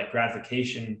give you like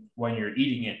gratification when you're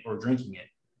eating it or drinking it.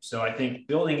 So I think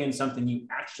building in something you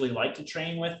actually like to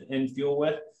train with and fuel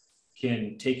with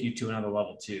can take you to another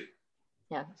level too.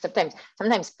 Yeah.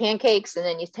 Sometimes pancakes, and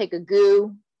then you take a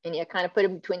goo and you kind of put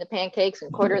it between the pancakes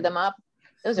and quarter them up.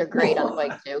 Those are great on the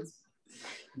bike too.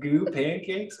 Goo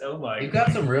pancakes. Oh my! You've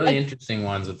got some really interesting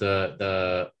ones with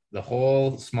the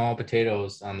whole small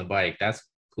potatoes on the bike. That's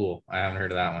cool. I haven't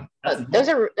heard of that one. Those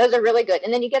are really good.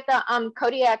 And then you get the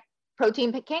Kodiak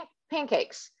protein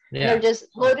pancakes. Yeah. They're just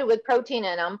loaded with protein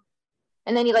in them.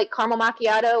 And then you like caramel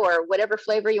macchiato or whatever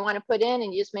flavor you want to put in,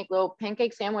 and you just make little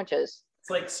pancake sandwiches. It's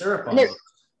like syrup.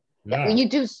 When you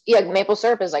do, maple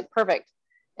syrup is like perfect.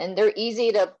 And they're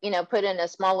easy to, put in a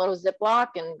small little Ziploc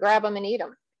and grab them and eat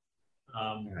them.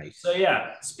 Nice. So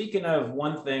yeah, speaking of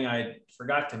one thing I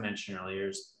forgot to mention earlier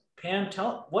is, Pam,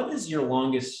 what is your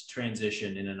longest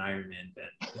transition in an Ironman been?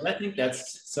 Because I think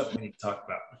that's something we need to talk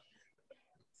about.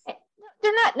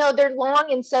 They're long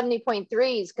in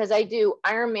 70.3s because I do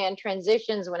Ironman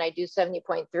transitions when I do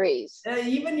 70.3s.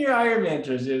 Even your Ironman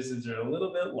transitions are a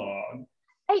little bit long.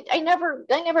 I never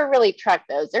really track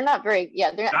those. They're not very,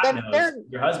 they're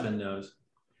your husband knows.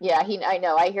 Yeah, I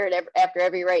know. I hear it after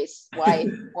every race. Why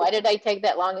did I take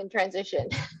that long in transition?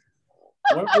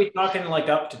 Weren't we talking like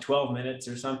up to 12 minutes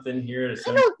or something here?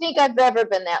 I don't think I've ever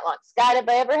been that long. Scott, have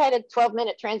I ever had a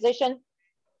 12-minute transition?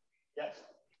 Yes.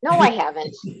 No, I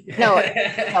haven't. No,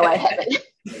 I haven't.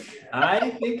 I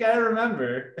think I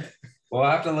remember. We'll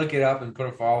have to look it up and put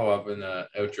a follow-up in the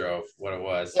outro of what it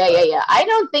was. Yeah. I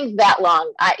don't think that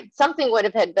long. Something would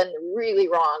have been really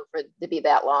wrong for it to be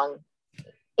that long.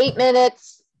 8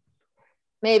 minutes,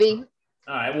 maybe.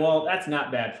 All right. Well, that's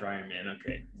not bad for Ironman.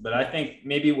 Okay. But I think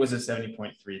maybe it was a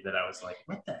 70.3 that I was like,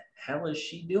 what the hell is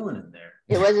she doing in there?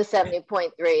 It was a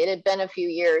 70.3. It had been a few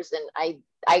years, and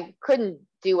I couldn't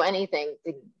do anything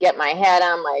to get my hat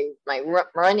on, my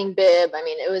running bib. I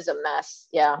mean, it was a mess.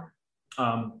 Yeah.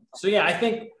 So yeah, I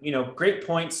think, great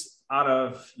points out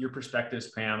of your perspectives,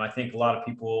 Pam. I think a lot of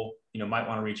people, might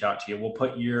want to reach out to you. We'll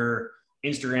put your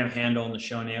Instagram handle in the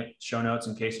show notes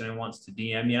in case anyone wants to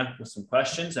DM you with some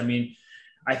questions. I mean,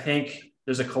 I think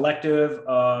there's a collective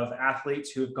of athletes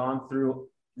who have gone through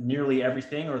nearly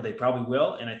everything, or they probably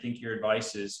will. And I think your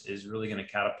advice is really going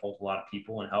to catapult a lot of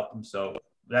people and help them. So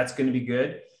that's going to be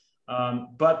good.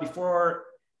 But before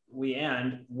we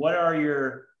end, what are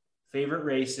your favorite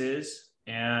races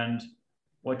and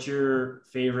what's your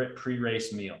favorite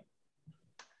pre-race meal?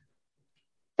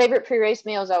 Favorite pre-race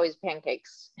meal is always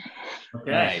pancakes.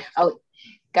 Okay. Oh,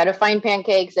 got to find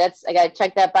pancakes. I got to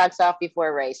check that box off before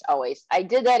a race. Always. I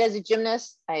did that as a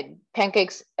gymnast. I had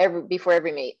pancakes before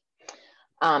every meet.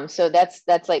 So that's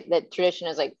like, that tradition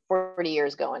is like 40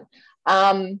 years going.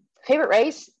 Favorite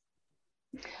race?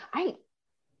 I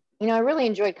really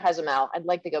enjoyed Cozumel. I'd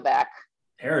like to go back.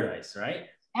 Paradise, right?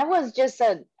 That was just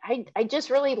I just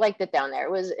really liked it down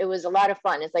there. It was a lot of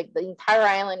fun. It's like the entire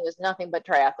island was nothing but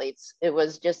triathletes. It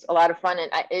was just a lot of fun. And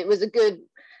it was a good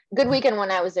weekend when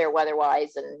I was there,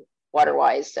 weather-wise and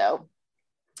water-wise. So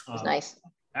it was nice.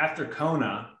 After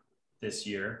Kona this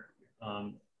year,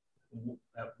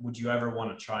 would you ever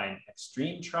want to try an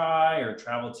extreme try or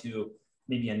travel to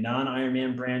maybe a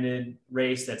non-Ironman branded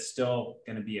race that's still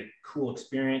going to be a cool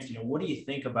experience. What do you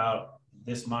think about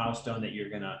this milestone that you're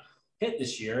going to hit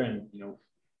this year? And,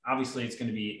 obviously it's going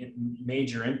to be a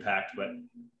major impact, but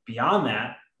beyond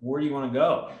that, where do you want to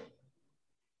go?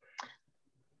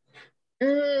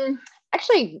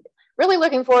 Actually, really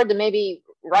looking forward to maybe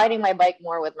riding my bike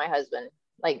more with my husband,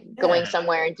 like going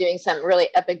somewhere and doing some really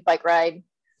epic bike ride.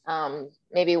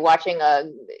 Maybe watching a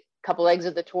couple legs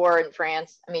of the Tour in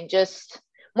France. I mean, just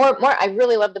more. I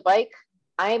really love the bike.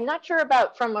 I'm not sure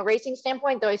about from a racing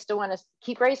standpoint, though. I still want to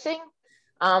keep racing.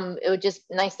 It would just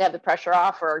nice to have the pressure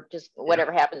off, or just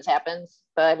whatever happens.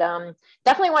 But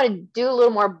definitely want to do a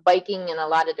little more biking in a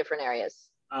lot of different areas.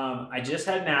 I just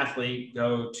had an athlete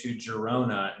go to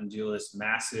Girona and do this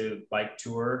massive bike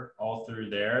tour all through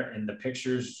there. And the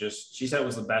pictures she said it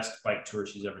was the best bike tour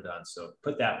she's ever done. So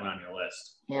put that one on your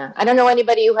list. Yeah. I don't know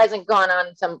anybody who hasn't gone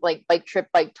on some like bike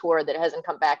tour that hasn't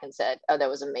come back and said, oh, that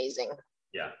was amazing.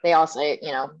 Yeah. They all say,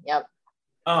 yep.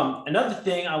 Another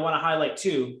thing I want to highlight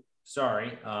too,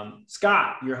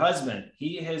 Scott, your husband,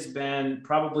 he has been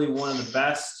probably one of the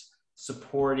best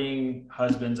supporting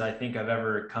husbands I think I've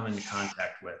ever come into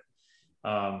contact with.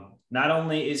 Not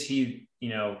only is he,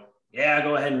 go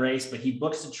ahead and race, but he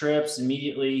books the trips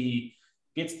immediately. He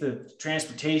gets the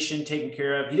transportation taken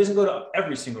care of. He doesn't go to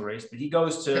every single race, but he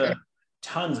goes to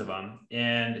tons of them.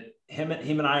 And him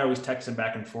and I always text him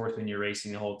back and forth when you're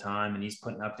racing the whole time, and he's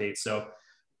putting updates. So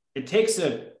it takes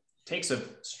a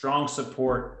strong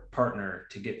support partner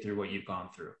to get through what you've gone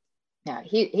through. Yeah,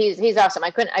 he's awesome. I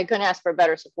couldn't ask for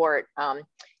better support.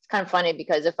 It's kind of funny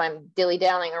because if I'm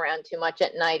dilly-dallying around too much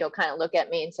at night, he'll kind of look at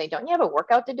me and say, "Don't you have a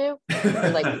workout to do?"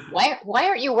 Like, why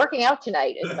aren't you working out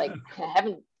tonight? It's like, I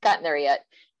haven't gotten there yet.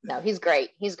 No, he's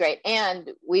great. And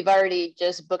we've already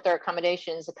just booked our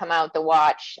accommodations to come out to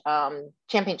watch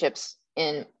championships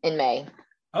in May.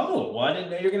 Oh, well, I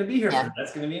didn't know you were going to be here. For that.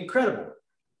 That's going to be incredible.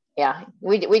 Yeah,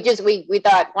 we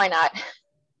thought, why not?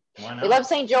 We love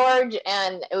St. George,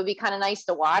 and it would be kind of nice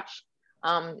to watch,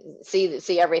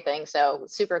 see everything. So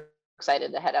super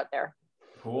excited to head out there.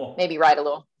 Cool. Maybe ride a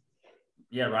little.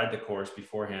 Yeah, ride the course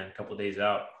beforehand, a couple of days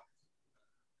out.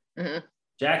 Mm-hmm.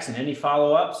 Jackson, any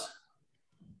follow-ups?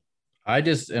 I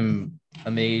just am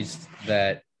amazed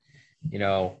that,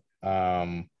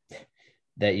 that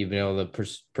you've been able to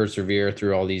persevere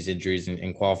through all these injuries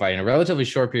and qualify in a relatively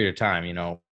short period of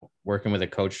time, working with a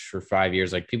coach for 5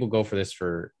 years. Like, people go for this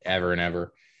forever and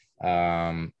ever.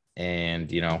 And,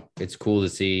 it's cool to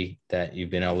see that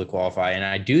you've been able to qualify. And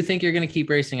I do think you're going to keep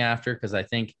racing after, because I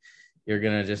think you're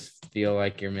going to just feel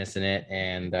like you're missing it.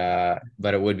 And,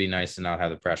 but it would be nice to not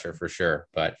have the pressure for sure.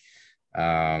 But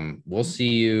we'll see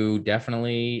you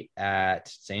definitely at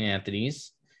St.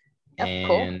 Anthony's. Yep,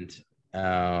 and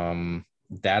cool.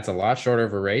 That's a lot shorter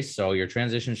of a race, so your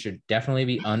transition should definitely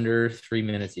be under 3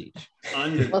 minutes each.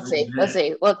 We'll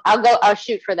see. Well, I'll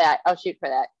shoot for that.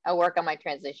 I'll work on my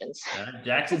transitions.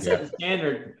 Jackson set the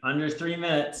standard, under 3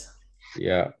 minutes.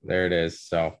 Yeah, there it is.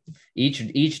 So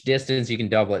each distance you can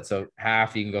double it. So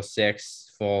half you can go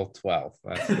 6, full 12.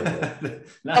 That's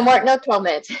no 12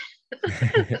 minutes.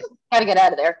 Gotta get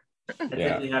out of there. I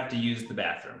think you have to use the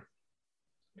bathroom.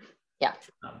 Yeah.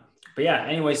 But yeah,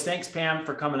 anyways, thanks, Pam,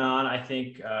 for coming on. I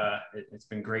think it's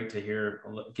been great to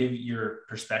give your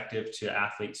perspective to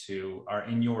athletes who are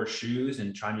in your shoes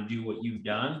and trying to do what you've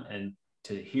done, and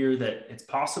to hear that it's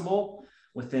possible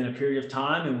within a period of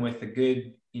time and with a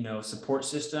good, support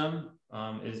system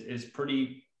is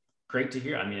pretty great to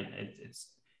hear. I mean, it's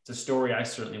a story I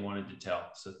certainly wanted to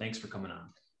tell. So thanks for coming on.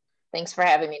 Thanks for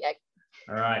having me, Nick.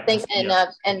 All right. Thanks.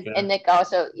 And Nick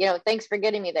also, thanks for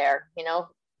getting me there.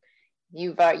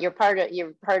 You're part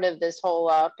of this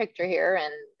whole picture here,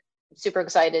 and super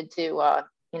excited to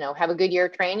have a good year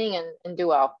of training and do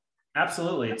well.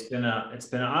 Absolutely. It's been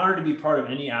an honor to be part of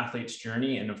any athlete's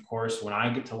journey. And of course, when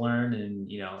I get to learn, and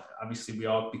obviously we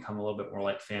all become a little bit more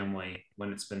like family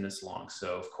when it's been this long.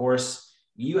 So of course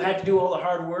you had to do all the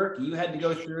hard work. You had to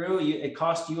go through, it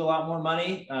cost you a lot more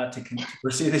money to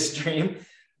pursue this dream.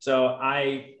 So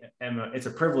it's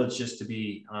a privilege just to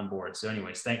be on board. So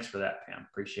anyways, thanks for that, Pam.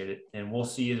 Appreciate it. And we'll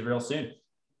see you real soon.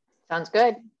 Sounds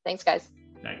good. Thanks, guys.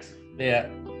 Thanks. Yeah.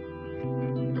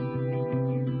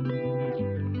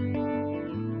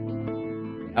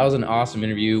 That was an awesome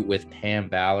interview with Pam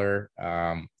Ballard.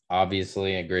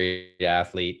 Obviously a great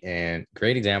athlete and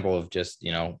great example of just,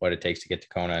 what it takes to get to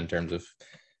Kona in terms of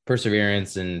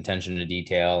perseverance and attention to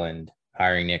detail and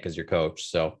hiring Nick as your coach.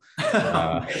 So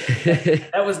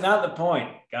that was not the point.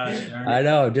 Gosh darn it. I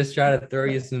know, just trying to throw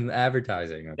you some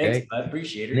advertising. Okay. Thanks, I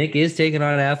appreciate it. Nick is taking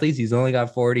on athletes. He's only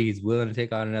got 40. He's willing to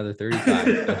take on another 35.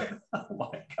 So. Oh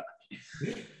my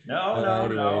gosh.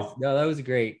 No. No, that was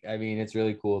great. I mean, it's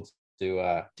really cool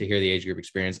to hear the age group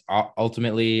experience.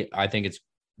 Ultimately, I think it's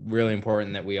really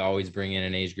important that we always bring in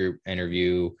an age group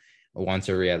interview once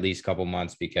every at least couple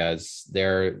months, because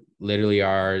they're literally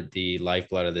are the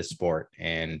lifeblood of this sport.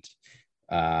 And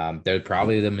they're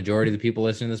probably the majority of the people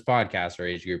listening to this podcast are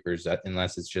age groupers,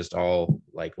 unless it's just all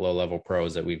like low level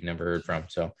pros that we've never heard from.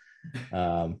 So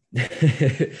low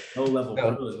level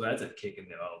pros, that's a kick in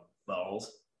the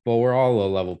balls. Well, we're all low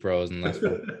level pros unless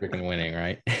we're freaking winning,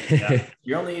 right? Yeah.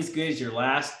 You're only as good as your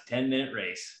last 10-minute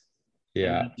race.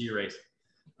 Yeah. Your race.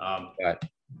 But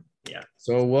yeah.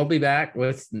 So we'll be back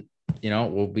with,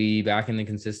 we'll be back in the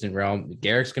consistent realm.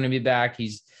 Garrick's going to be back.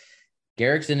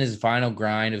 Garrick's in his final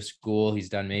grind of school. He's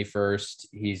done May 1st.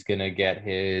 He's going to get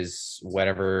his,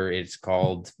 whatever it's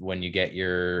called when you get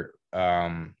your,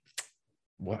 I'm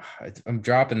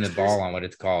dropping the ball on what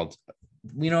it's called.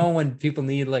 When people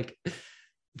need like,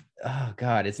 oh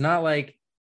God, it's not like,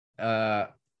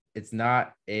 it's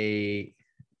not a,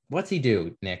 what's he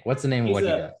do, Nick? What's the name of what he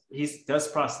does? He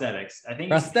does prosthetics. I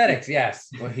think prosthetics. Yes.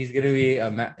 Well, he's going to be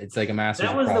it's like a master.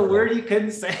 That was the word you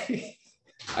couldn't say.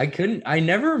 I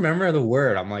never remember the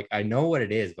word. I'm like, I know what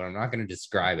it is, but I'm not going to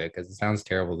describe it because it sounds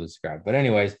terrible to describe. But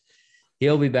anyways,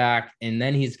 he'll be back, and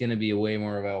then he's going to be way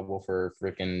more available for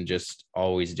freaking just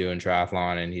always doing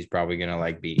triathlon, and he's probably going to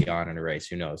like beat you on in a race.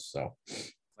 Who knows? So,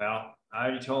 well, I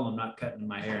already told him I'm not cutting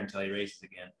my hair until he races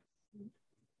again.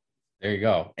 There you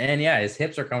go. And yeah, his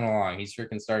hips are coming along. He's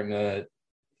freaking starting to,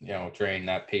 train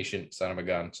that patient son of a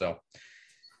gun. So.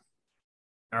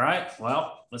 All right.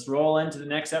 Well, let's roll into the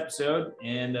next episode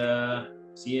and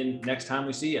see you next time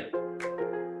we see you.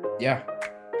 Yeah.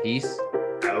 Peace.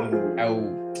 Out.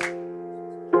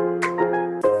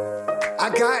 I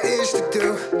got ish to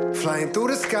do. Flying through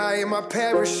the sky in my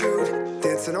parachute.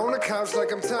 Dancing on the couch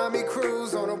like I'm Tommy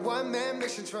Cruise on a one-man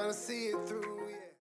mission trying to see it through.